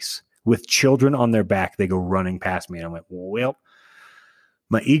good pace. With children on their back, they go running past me. And I'm like, well,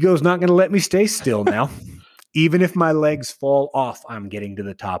 my ego's not going to let me stay still now. Even if my legs fall off, I'm getting to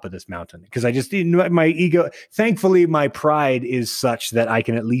the top of this mountain. Because I just, my ego, thankfully, my pride is such that I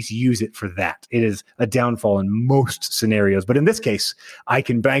can at least use it for that. It is a downfall in most scenarios. But in this case, I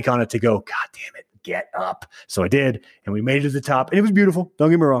can bank on it to go, God damn it. Get up. So I did, and we made it to the top, and it was beautiful. Don't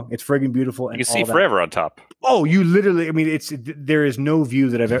get me wrong, it's friggin' beautiful. And you can see forever on top. Oh, you literally, I mean, there is no view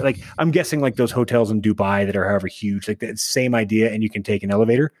that I've ever, like, I'm guessing like those hotels in Dubai that are however huge, like the same idea, and you can take an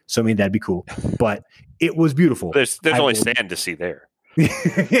elevator. So I mean, that'd be cool, but it was beautiful. There's only sand to see there.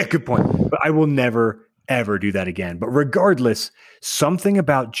 Yeah, good point. But I will never, ever do that again. But regardless, something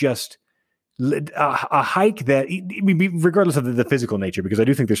about just a hike that, regardless of the physical nature, because I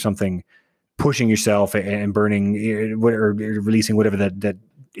do think there's something pushing yourself and burning or releasing whatever that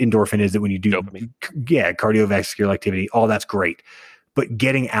endorphin is that when you do dopamine. cardiovascular activity, all that's great. But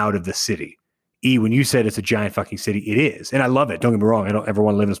getting out of the city When you said it's a giant fucking city, it is. And I love it. Don't get me wrong. I don't ever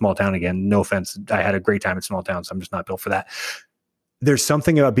want to live in a small town again. No offense. I had a great time in small towns. So I'm just not built for that. There's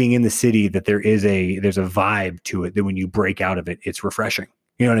something about being in the city that there's a vibe to it that when you break out of it, it's refreshing.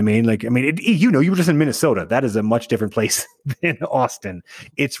 You know what I mean? Like, I mean, you were just in Minnesota. That is a much different place than Austin.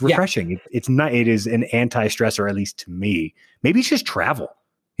 It's refreshing. Yeah. It's not, it is an anti-stressor, at least to me. Maybe it's just travel.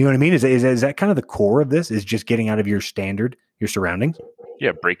 You know what I mean? Is that kind of the core of this, is just getting out of your surroundings?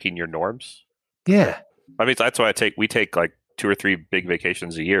 Yeah. Breaking your norms. Yeah. I mean, that's why we take like 2 or 3 big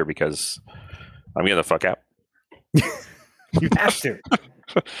vacations a year, because I'm getting the fuck out. You have to.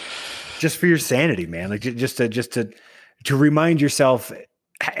 Just for your sanity, man. Like just to remind yourself.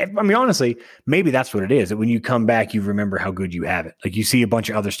 I mean, honestly, maybe that's what it is. That when you come back, you remember how good you have it. Like you see a bunch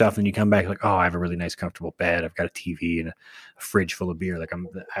of other stuff, and you come back like, oh, I have a really nice, comfortable bed. I've got a TV and a fridge full of beer. Like I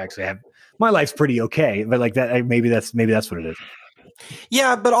actually have, my life's pretty okay. But like that, maybe that's what it is.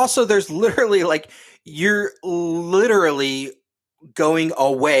 Yeah, but also there's literally like you're literally going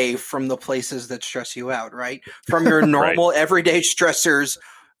away from the places that stress you out, right? From your normal right. everyday stressors.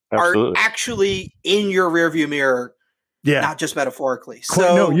 Absolutely. Are actually in your rearview mirror. Yeah. Not just metaphorically.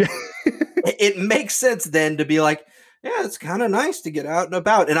 So it makes sense then to be like, yeah, it's kind of nice to get out and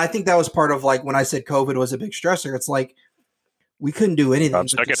about. And I think that was part of like when I said COVID was a big stressor, it's like we couldn't do anything. I'm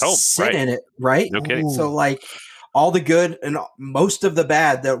stuck at home. Sit right. in it, right? No kidding. So like all the good and most of the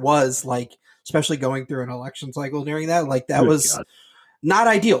bad that was like, especially going through an election cycle during that, like that was not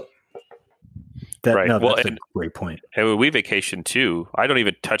ideal. Right. That's a great point. And when we vacation too, I don't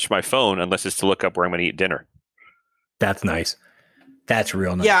even touch my phone unless it's to look up where I'm going to eat dinner. That's nice. That's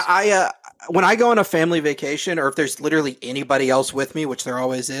real nice. Yeah, when I go on a family vacation, or if there's literally anybody else with me, which there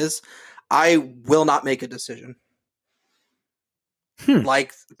always is, I will not make a decision.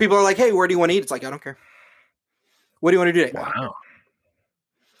 Like people are like, "Hey, where do you want to eat?" It's like, I don't care. What do you want to do today? Wow.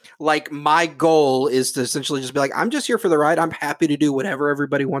 Like my goal is to essentially just be like, I'm just here for the ride. I'm happy to do whatever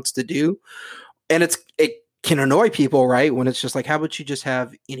everybody wants to do, and it can annoy people, right? When it's just like, how about you just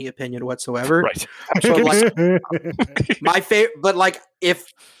have any opinion whatsoever? Right. So like, my favorite, but like,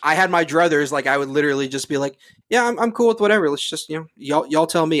 if I had my druthers, like I would literally just be like, yeah, I'm cool with whatever. Let's just, y'all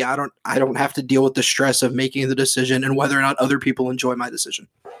tell me. I don't have to deal with the stress of making the decision and whether or not other people enjoy my decision.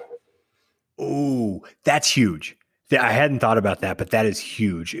 Ooh, that's huge. I hadn't thought about that, but that is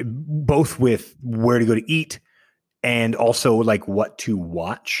huge. Both with where to go to eat and also like what to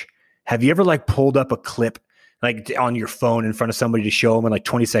watch. Have you ever like pulled up a clip like on your phone in front of somebody to show them, and like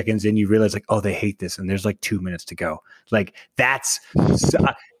 20 seconds in you realize like, oh, they hate this, and there's like 2 minutes to go. Like that's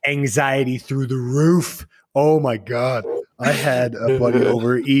anxiety through the roof. Oh my God. I had a buddy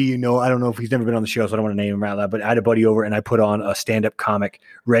over, I don't know if he's never been on the show, so I don't want to name him out loud, but I had a buddy over and I put on a stand-up comic,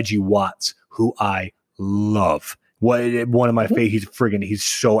 Reggie Watts, who I love. One of my favorite, he's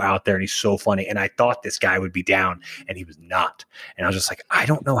so out there and he's so funny. And I thought this guy would be down, and he was not. And I was just like, I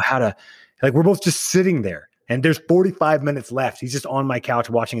don't know how to, like, we're both just sitting there and there's 45 minutes left. He's just on my couch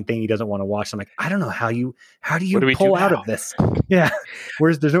watching a thing he doesn't want to watch. I'm like, I don't know how do you pull out of this? Yeah.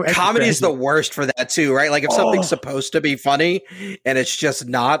 There's no comedy is the worst for that too, right? Like if something's supposed to be funny and it's just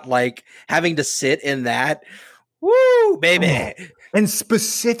not, like having to sit in that, woo, baby. And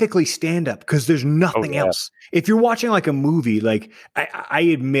specifically stand up, because there's nothing else. If you're watching like a movie, like I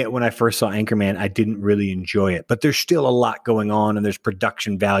admit when I first saw Anchorman, I didn't really enjoy it, but there's still a lot going on, and there's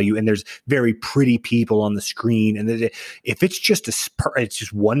production value, and there's very pretty people on the screen. And if it's just it's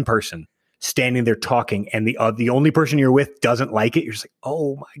just one person standing there talking, and the only person you're with doesn't like it, you're just like,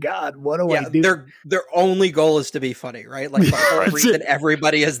 oh my God, what do I do? Their only goal is to be funny, right? Like the whole reason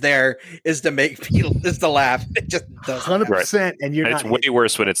everybody is there is to make people to laugh. It just doesn't 100%. And it's way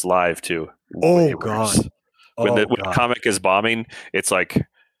worse when it's live too. Oh God. When the comic is bombing, it's like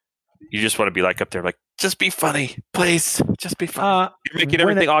you just want to be like up there, like, just be funny, please. Just be funny. You're making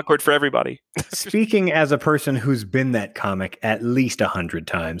everything awkward for everybody. Speaking as a person who's been that comic at least 100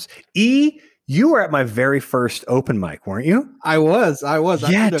 times, you were at my very first open mic, weren't you? I was. I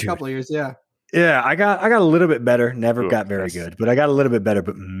did a couple of years. Yeah. Yeah. I got a little bit better. Never got very good, but I got a little bit better.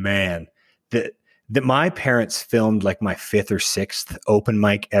 But man, that my parents filmed like my 5th or 6th open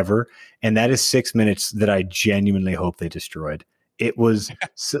mic ever. And that is 6 minutes that I genuinely hope they destroyed. It was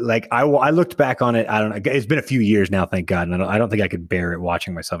like, I looked back on it. I don't know. It's been a few years now, thank God. And I don't think I could bear it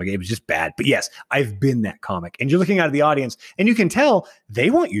watching myself again. It was just bad. But yes, I've been that comic. And you're looking out of the audience and you can tell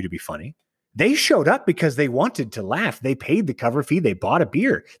they want you to be funny. They showed up because they wanted to laugh. They paid the cover fee. They bought a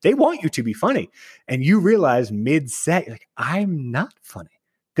beer. They want you to be funny. And you realize mid-set, you're like, I'm not funny.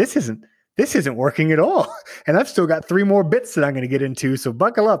 This isn't working at all. And I've still got 3 more bits that I'm going to get into. So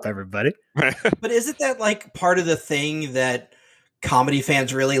buckle up, everybody. But isn't that like part of the thing that comedy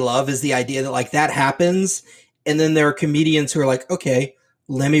fans really love is the idea that like that happens. And then there are comedians who are like, okay,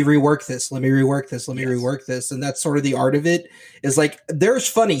 let me rework this. Let me rework this. Let me rework this. And that's sort of the art of it is like, there's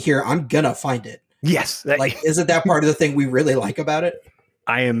funny here. I'm going to find it. Yes. Like, isn't that part of the thing we really like about it?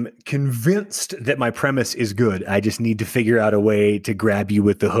 I am convinced that my premise is good. I just need to figure out a way to grab you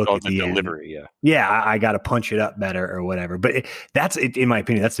with the hook at the delivery. End. Yeah, I got to punch it up better or whatever. But that's it, in my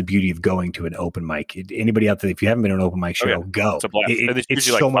opinion. That's the beauty of going to an open mic. Anybody out there, if you haven't been to an open mic show, go. It's a blast. It's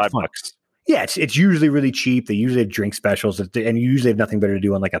so like much fun. $5. Yeah, it's usually really cheap. They usually have drink specials, and you usually have nothing better to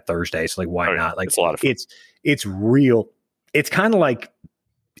do on like a Thursday. So like, why not? Like, it's a lot of fun. It's real. It's kind of like.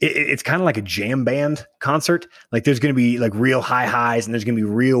 It's kind of like a jam band concert. Like there's going to be like real high highs and there's going to be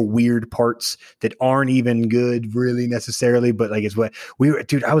real weird parts that aren't even good really necessarily. But like it's what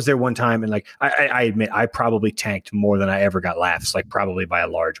dude, I was there one time and like, I admit I probably tanked more than I ever got laughs, like probably by a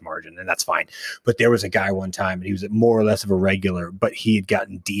large margin, and that's fine. But there was a guy one time and he was more or less of a regular, but he had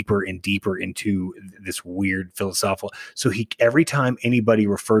gotten deeper and deeper into this weird philosophical. So every time anybody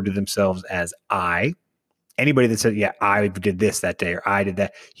referred to themselves as anybody that said, yeah, I did this that day or I did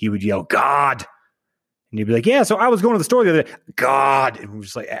that, he would yell, God. And he'd be like, yeah, so I was going to the store the other day, God. And we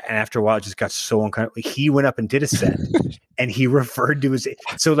just like, and after a while, it just got so uncomfortable. He went up and did a set and he referred to his,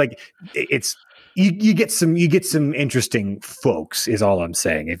 so like, it's, you get some interesting folks is all I'm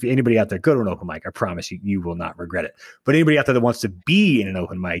saying. If anybody out there, go to an open mic, I promise you will not regret it. But anybody out there that wants to be in an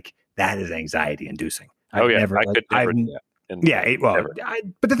open mic, that is anxiety inducing. I could never do that.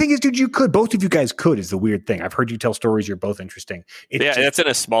 But the thing is, dude, both of you guys could is the weird thing. I've heard you tell stories. You're both interesting. That's in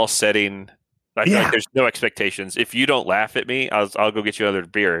a small setting. I feel like there's no expectations. If you don't laugh at me, I'll go get you another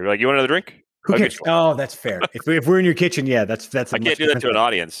beer. You're like, you want another drink? Who cares? Oh, that's fair. if we're in your kitchen, yeah, that's. I can't do that to an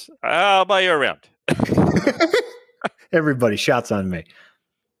audience. I'll buy you around. Everybody shots on me.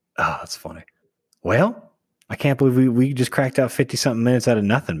 Oh, that's funny. Well, I can't believe we just cracked out 50 something minutes out of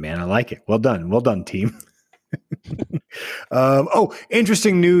nothing, man. I like it. Well done, team.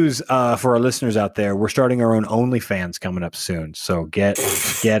 Interesting news for our listeners out there. We're starting our own OnlyFans coming up soon, so get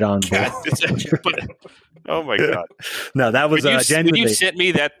on board. Oh my god! No, that was when you sent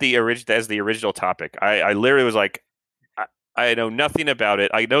me that as the original topic. I literally was like, I know nothing about it.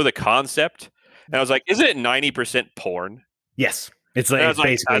 I know the concept, and I was like, isn't it 90% porn? Yes, it's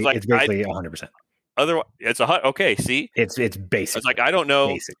basically 100%. Otherwise, it's okay. See, it's basic. It's like I don't know.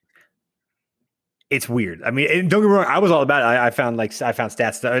 Basic. It's weird. I mean, don't get me wrong. I was all about it. I found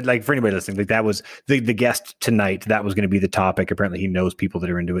stats that, like, for anybody listening, like that was the guest tonight. That was going to be the topic. Apparently, he knows people that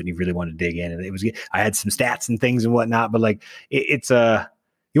are into it, and he really wanted to dig in. And I had some stats and things and whatnot. But like, it's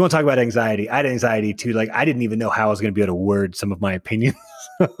you want to talk about anxiety? I had anxiety too. Like, I didn't even know how I was going to be able to word some of my opinions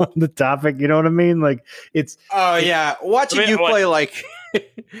on the topic. You know what I mean? Like, it's. Oh yeah, watching you play like.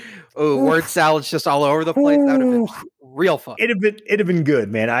 Word salads just all over the place. That would have been real fun. It'd have been good,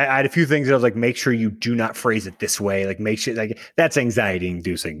 man. I had a few things that I was like, make sure you do not phrase it this way. Like, make sure like that's anxiety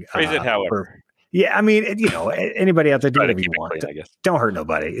inducing. Phrase it however. Yeah, I mean, anybody out there, do whatever you want. Clean, don't hurt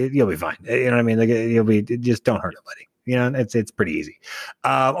nobody. You'll be fine. You know what I mean? Like, just don't hurt nobody. You know, it's pretty easy.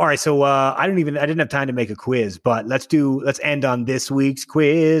 All right, so I didn't have time to make a quiz, but let's end on this week's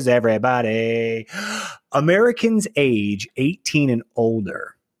quiz, everybody. Americans age 18 and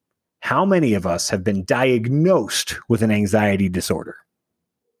older. How many of us have been diagnosed with an anxiety disorder?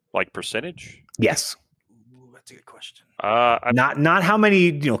 Like percentage? Yes. Ooh, that's a good question. Not how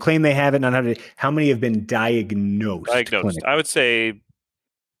many claim they have it. Not how many have been diagnosed. I would say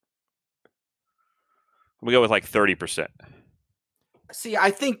we go with like 30%. See,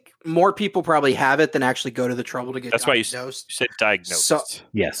 I think more people probably have it than actually go to the trouble to get diagnosed. That's why you said diagnosed. So,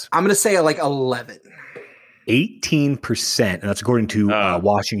 yes. I'm going to say like 11. 18%, and that's according to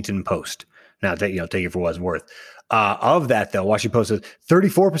Washington Post. Now, take it for what it's worth. Of that, though, Washington Post says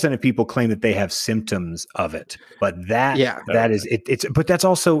 34% of people claim that they have symptoms of it. But that is it. But that's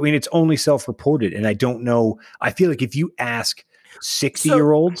also, I mean, it's only self-reported, and I don't know. I feel like if you ask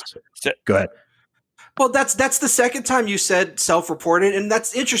 60-year-olds, go ahead. Well, that's the second time you said self-reported, and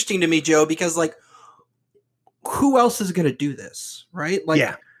that's interesting to me, Joe, because like, who else is going to do this, right? Like,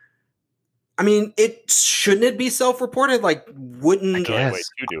 yeah. I mean, shouldn't it be self-reported? Like, wouldn't I guess. Wait,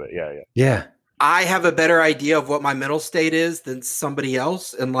 you do it? Yeah. I have a better idea of what my mental state is than somebody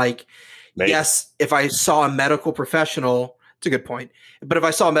else, and like, maybe. Yes, if I saw a medical professional, it's a good point. But if I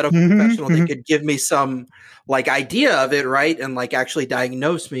saw a medical professional, they could give me some like idea of it, right, and like actually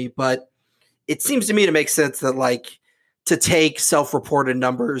diagnose me, but. It seems to me to make sense that like to take self-reported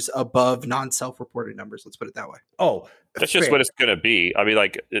numbers above non-self-reported numbers. Let's put it that way. Oh, that's just what it's going to be. I mean,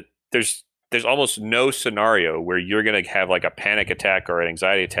 like there's there's almost no scenario where you're going to have like a panic attack or an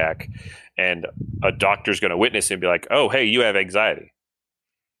anxiety attack and a doctor's going to witness it and be like, oh, hey, you have anxiety.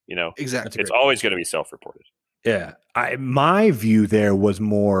 Exactly. It's always going to be self-reported. Yeah. My view there was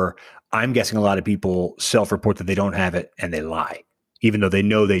more, I'm guessing a lot of people self-report that they don't have it and they lie, even though they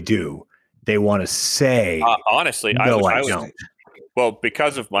know they do. They want to say, honestly, no, I don't. Well,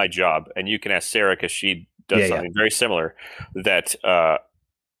 because of my job, and you can ask Sarah because she does something very similar, that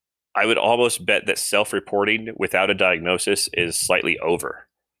I would almost bet that self-reporting without a diagnosis is slightly over.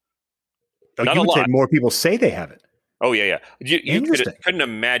 Oh, you would say more people say they have it. Oh, yeah. You couldn't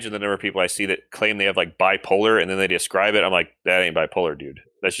imagine the number of people I see that claim they have like bipolar, and then they describe it. I'm like, that ain't bipolar, dude.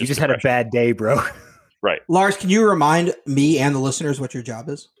 That's just you just had a bad day, bro. Right. Lars, can you remind me and the listeners what your job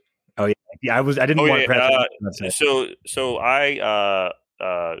is? Oh, yeah. I didn't want to. So I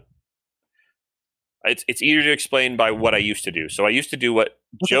it's easier to explain by what I used to do. So I used to do what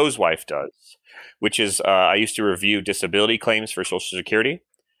Joe's wife does, which is I used to review disability claims for Social Security,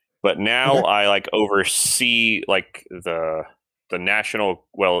 but now I like oversee like the national,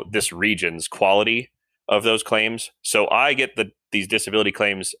 this region's quality of those claims. So I get these disability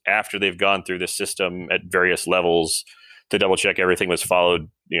claims after they've gone through the system at various levels to double check everything was followed,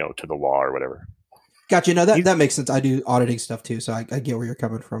 to the law or whatever. Gotcha. No, that makes sense. I do auditing stuff too, so I get where you're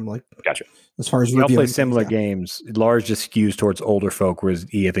coming from. Like, gotcha. As far as we all play similar games. Lars just skews towards older folk, whereas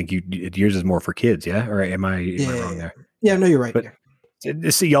I think yours is more for kids. Yeah, or am I wrong there? Yeah, no, you're right. But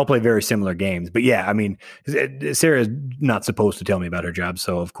see, y'all play very similar games. But yeah, I mean, Sarah's not supposed to tell me about her job,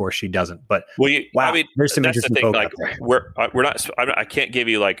 so of course she doesn't. But there's some interesting folk out there. We're not. I can't give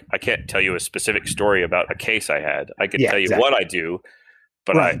you I can't tell you a specific story about a case I had. I can tell you what I do,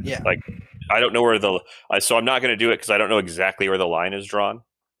 but I don't know where so I'm not going to do it because I don't know exactly where the line is drawn.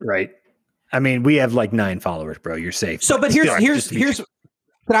 Right. I mean, we have like 9 followers, bro. You're safe. So, but here's. Can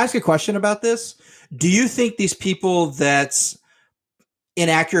I ask a question about this? Do you think these people that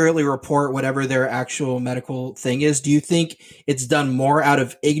inaccurately report whatever their actual medical thing is, do you think it's done more out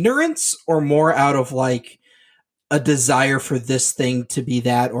of ignorance or more out of like a desire for this thing to be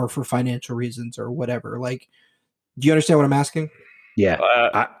that, or for financial reasons or whatever? Like, do you understand what I'm asking?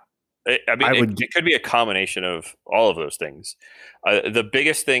 Yeah. It could be a combination of all of those things. The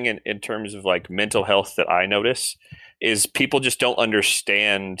biggest thing in terms of like mental health that I notice is people just don't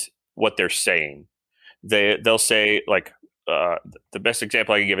understand what they're saying. They'll say like, the best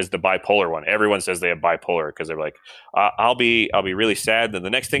example I can give is the bipolar one. Everyone says they have bipolar because they're like, I'll be really sad. Then the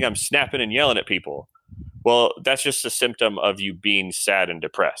next thing I'm snapping and yelling at people. Well, that's just a symptom of you being sad and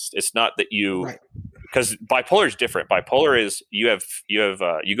depressed. It's not that you. Right. Because bipolar is different. Bipolar is you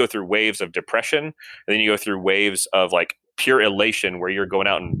go through waves of depression, and then you go through waves of like pure elation where you're going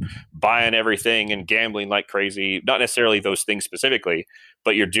out and buying everything and gambling like crazy. Not necessarily those things specifically,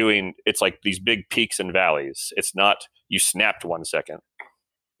 but it's like these big peaks and valleys. It's not you snapped 1 second,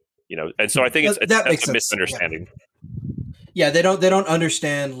 And so I think that's a misunderstanding. Yeah, they don't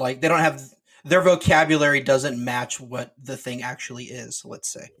understand. Like they don't have. Their vocabulary doesn't match what the thing actually is,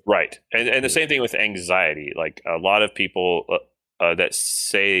 let's say. Right. And the same thing with anxiety. Like a lot of people that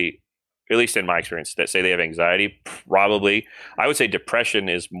say, at least in my experience, that say they have anxiety, probably, I would say depression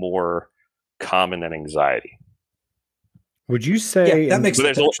is more common than anxiety. Would you say... Yeah, that makes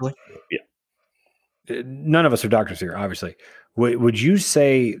sense, actually. Yeah. None of us are doctors here, obviously. Would you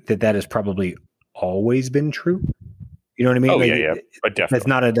say that has probably always been true? You know what I mean? Oh, yeah. But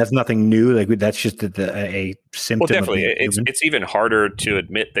definitely. That's nothing new. Like that's just a symptom. Well, definitely. It's even harder to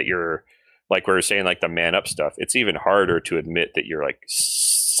admit that you're, like we were saying, like the man up stuff. It's even harder to admit that you're like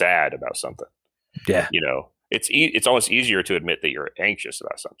sad about something. Yeah. It's almost easier to admit that you're anxious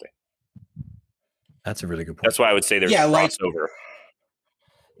about something. That's a really good point. That's why I would say there's a crossover.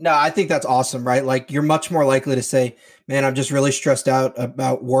 No, I think that's awesome, right? Like you're much more likely to say, man, I'm just really stressed out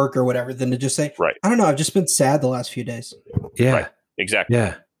about work or whatever than to just say, right. I don't know. I've just been sad the last few days. Yeah, right. Exactly.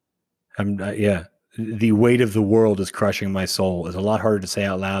 Yeah. The weight of the world is crushing my soul is a lot harder to say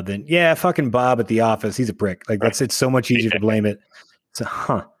out loud than, fucking Bob at the office. He's a prick. Like it's so much easier to blame it. So,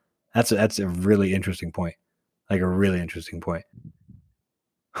 that's a really interesting point. Like a really interesting point.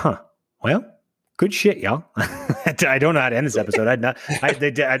 Well, good shit, y'all. I don't know how to end this episode.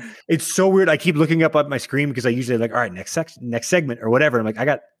 It's so weird. I keep looking up my screen because I usually like, all right, next segment or whatever. I'm like, I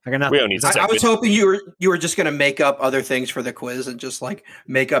got nothing. We don't need I was hoping you were just going to make up other things for the quiz and just like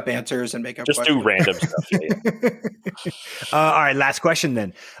make up answers and make up. Just questions. Do random stuff. Yeah. All right, last question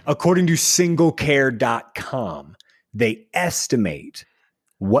then. According to singlecare.com, they estimate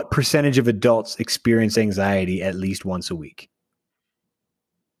what percentage of adults experience anxiety at least once a week.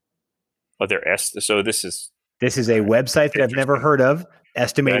 So this is a website that I've never heard of.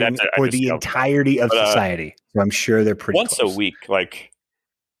 estimating for the entirety of society. So I'm sure they're pretty once close. A week. Like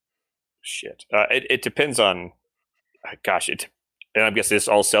shit. It depends on. Gosh, and I guess it's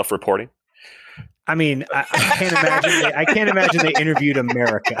all self-reporting. I mean, I can't imagine. I can't imagine they interviewed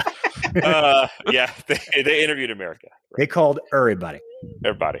America. Yeah, they interviewed America. Right. They called everybody.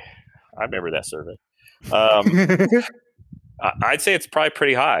 Everybody. I remember that survey. I'd say it's probably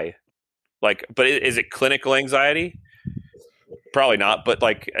pretty high. Like, but is it clinical anxiety? Probably not. But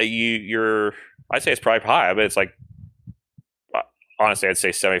like I'd say it's probably high. But it's like, honestly, I'd say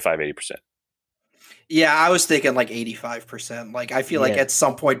 75-80%. Yeah, I was thinking like 85%. Like, I feel like at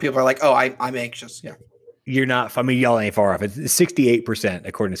some point people are like, "Oh, I'm anxious." Yeah, you're not. I mean, y'all ain't far off. It's 68%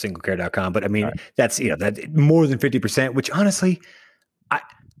 according to SingleCare.com. But I mean, that's that more than 50%. Which honestly,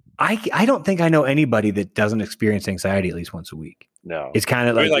 I don't think I know anybody that doesn't experience anxiety at least once a week. No, it's kind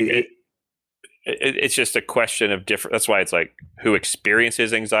of like it's just a question of different. That's why it's like who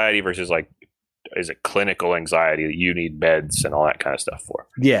experiences anxiety versus like, is it clinical anxiety that you need meds and all that kind of stuff for?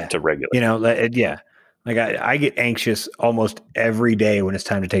 Yeah, to regulate. Like I get anxious almost every day when it's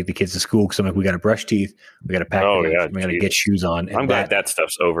time to take the kids to school because I'm like, we got to brush teeth, we got to pack, we got to get shoes on. I'm glad that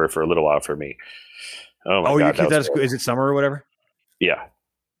stuff's over for a little while for me. Oh my God, your kids is it summer or whatever? Yeah.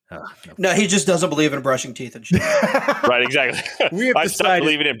 No, he just doesn't believe in brushing teeth and shit. Right, exactly. I stopped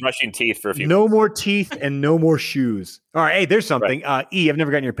believing in brushing teeth for a few months. No more teeth and no more shoes. All right, hey, there's something. Right. I've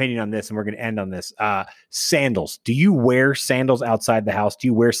never gotten your opinion on this, and we're going to end on this. Sandals. Do you wear sandals outside the house? Do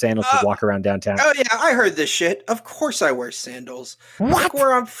you wear sandals to walk around downtown? Oh, yeah, I heard this shit. Of course I wear sandals. What? Like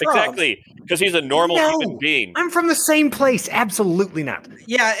where I'm from. Exactly, because he's a normal human being. I'm from the same place. Absolutely not.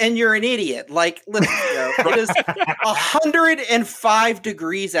 Yeah, and you're an idiot. Like, listen, it is 105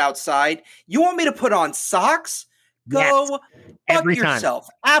 degrees outside. You want me to put on socks? Go fuck yourself.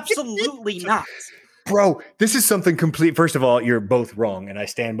 Absolutely not. Bro, this is something complete. First of all, you're both wrong, and I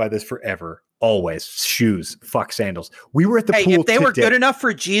stand by this forever. Always. Shoes. Fuck sandals. We were at the pool if they were good enough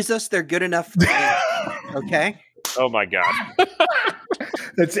for Jesus, they're good enough for me. Okay? Oh, my God.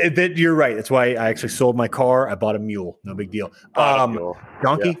 You're right. That's why I actually sold my car. I bought a mule. No big deal.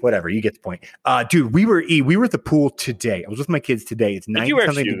 Donkey, whatever. You get the point. Dude, we were at the pool today. I was with my kids today. It's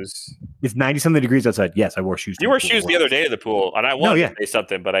 90-something. It's 90-something degrees outside. Yes, I wore shoes. You wore shoes the other day at the pool, and I wanted to say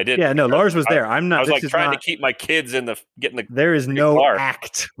something, but I didn't. Yeah, no, Lars was there. I'm not. I was like trying to keep my kids getting the. There is no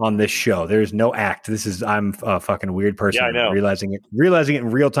act on this show. There is no act. I'm a fucking weird person. Yeah, I know. Realizing it in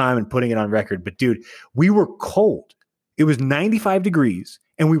real time and putting it on record. But dude, we were cold. It was 95 degrees,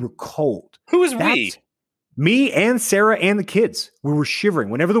 and we were cold. Who was we? Me and Sarah and the kids. We were shivering.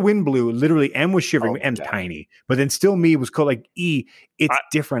 Whenever the wind blew, literally, M was shivering. M's tiny, but then still me was cold. Like, it's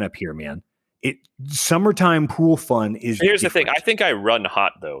different up here, man. Summertime pool fun is Here's different. The thing. I think I run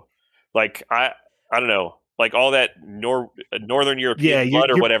hot, though. Like, I don't know. Like, all that Northern European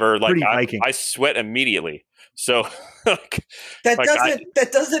blood or whatever, like, I sweat immediately. So that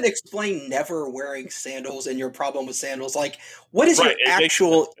doesn't explain never wearing sandals and your problem with sandals. Like, what is your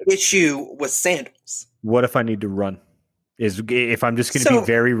actual issue with sandals? What if I need to run? If I'm just going to be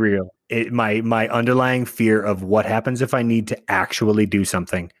very real, my underlying fear of what happens if I need to actually do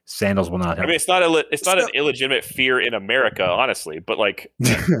something, sandals will not help. I mean, it's not an illegitimate fear in America, honestly, but like,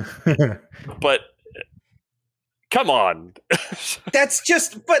 but come on,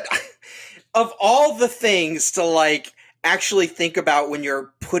 but of all the things to like actually think about when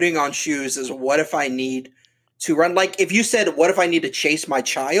you're putting on shoes is what if I need to run? Like if you said, what if I need to chase my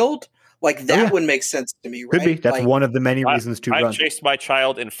child? Like that would make sense to me, right? Could be. That's like, one of the many reasons to run. I've chased my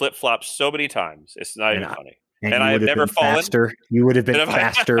child in flip-flops so many times. It's not even funny. And I have never fallen. Faster. You would have been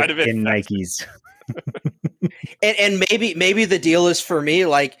faster in Nikes. and maybe the deal is for me,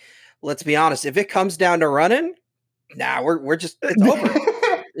 like, let's be honest, if it comes down to running, we're just it's over.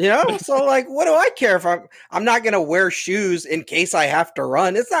 You know, so like, what do I care if I'm not going to wear shoes in case I have to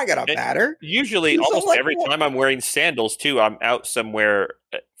run? It's not going to matter. Usually, almost every time I'm wearing sandals too, I'm out somewhere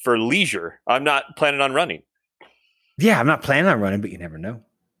for leisure. I'm not planning on running. Yeah, I'm not planning on running, but you never know.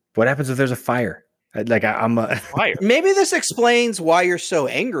 What happens if there's a fire? Like I'm a fire. Maybe this explains why you're so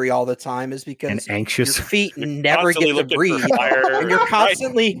angry all the time is because and anxious. Your feet never get to breathe. And you're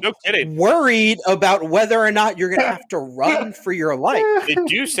constantly worried about whether or not you're going to have to run for your life. They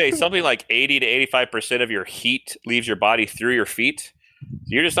do say something like 80 to 85% of your heat leaves your body through your feet.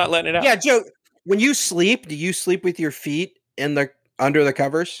 You're just not letting it out. Yeah, Joe, when you sleep, do you sleep with your feet under the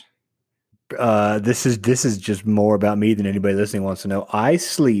covers? This is just more about me than anybody listening wants to know. I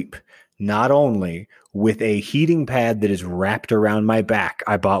sleep not only with a heating pad that is wrapped around my back.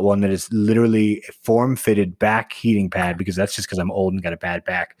 I bought one that is literally a form-fitted back heating pad because I'm old and got a bad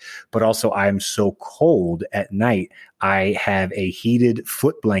back. But also I'm so cold at night, I have a heated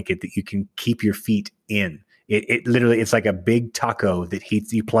foot blanket that you can keep your feet in. It literally, it's like a big taco that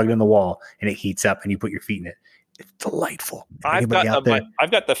heats. You plug it in the wall and it heats up, and you put your feet in it. It's delightful. I've got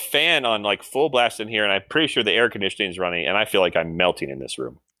the fan on like full blast in here, and I'm pretty sure the air conditioning is running, and I feel like I'm melting in this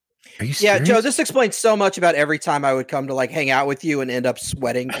room. Are you serious? Joe, this explains so much about every time I would come to like hang out with you and end up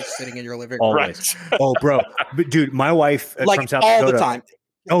sweating just sitting in your living room. Always. Oh, bro. But dude, my wife like from South all Dakota, the time.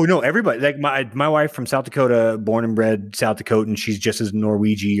 Oh no, everybody. Like my wife from South Dakota, born and bred South Dakotan. She's just as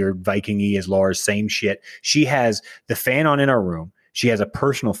Norwegian or Viking-y as Lars. Same shit. She has the fan on in our room. She has a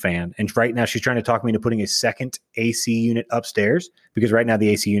personal fan, and right now she's trying to talk me into putting a second AC unit upstairs because right now the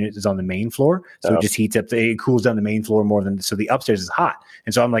AC unit is on the main floor, so it just heats up. It cools down the main floor more than so the upstairs is hot.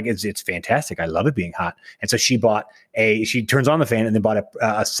 And so I'm like, it's fantastic. I love it being hot. And so she turns on the fan and then bought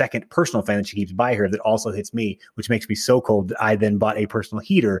a second personal fan that she keeps by her that also hits me, which makes me so cold that I then bought a personal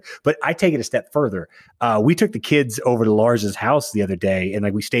heater. But I take it a step further. We took the kids over to Lars's house the other day, and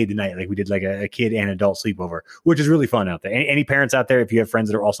like we stayed the night. Like we did like a kid and adult sleepover, which is really fun out there. Any parents out there, if you have friends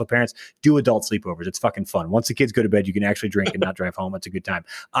that are also parents, do adult sleepovers. It's fucking fun. Once the kids go to bed, you can actually drink and not drive home. It's a good time.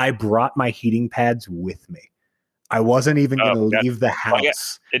 I brought my heating pads with me. I wasn't even going to leave the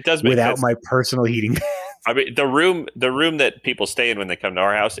house it does without my personal heating pads. I mean, the room that people stay in when they come to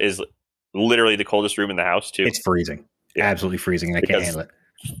our house is literally the coldest room in the house too. It's freezing, absolutely freezing, and I can't handle it.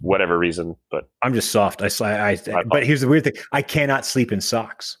 Whatever reason, but I'm just soft. But here's the weird thing: I cannot sleep in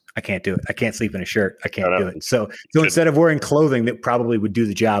socks. I can't do it. I can't sleep in a shirt. I can't do it. So instead of wearing clothing that probably would do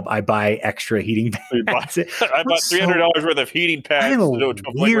the job, I buy extra heating pads. I bought $300 worth of heating pads. I'm a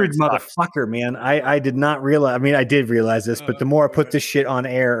weird motherfucker, man. I did not realize. I mean, I did realize this, but the more I put this shit on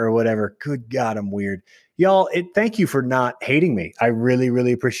air or whatever, good God, I'm weird. Y'all, thank you for not hating me. I really,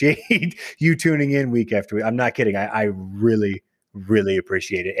 really appreciate you tuning in week after week. I'm not kidding. I really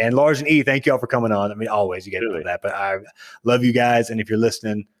appreciate it. And Lars and E, thank y'all for coming on. I mean, always, you guys know that, but I love you guys. And if you're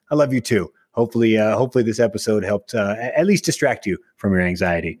listening, I love you too. Hopefully this episode helped at least distract you from your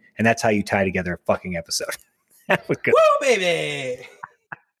anxiety. And that's how you tie together a fucking episode. Woo, baby.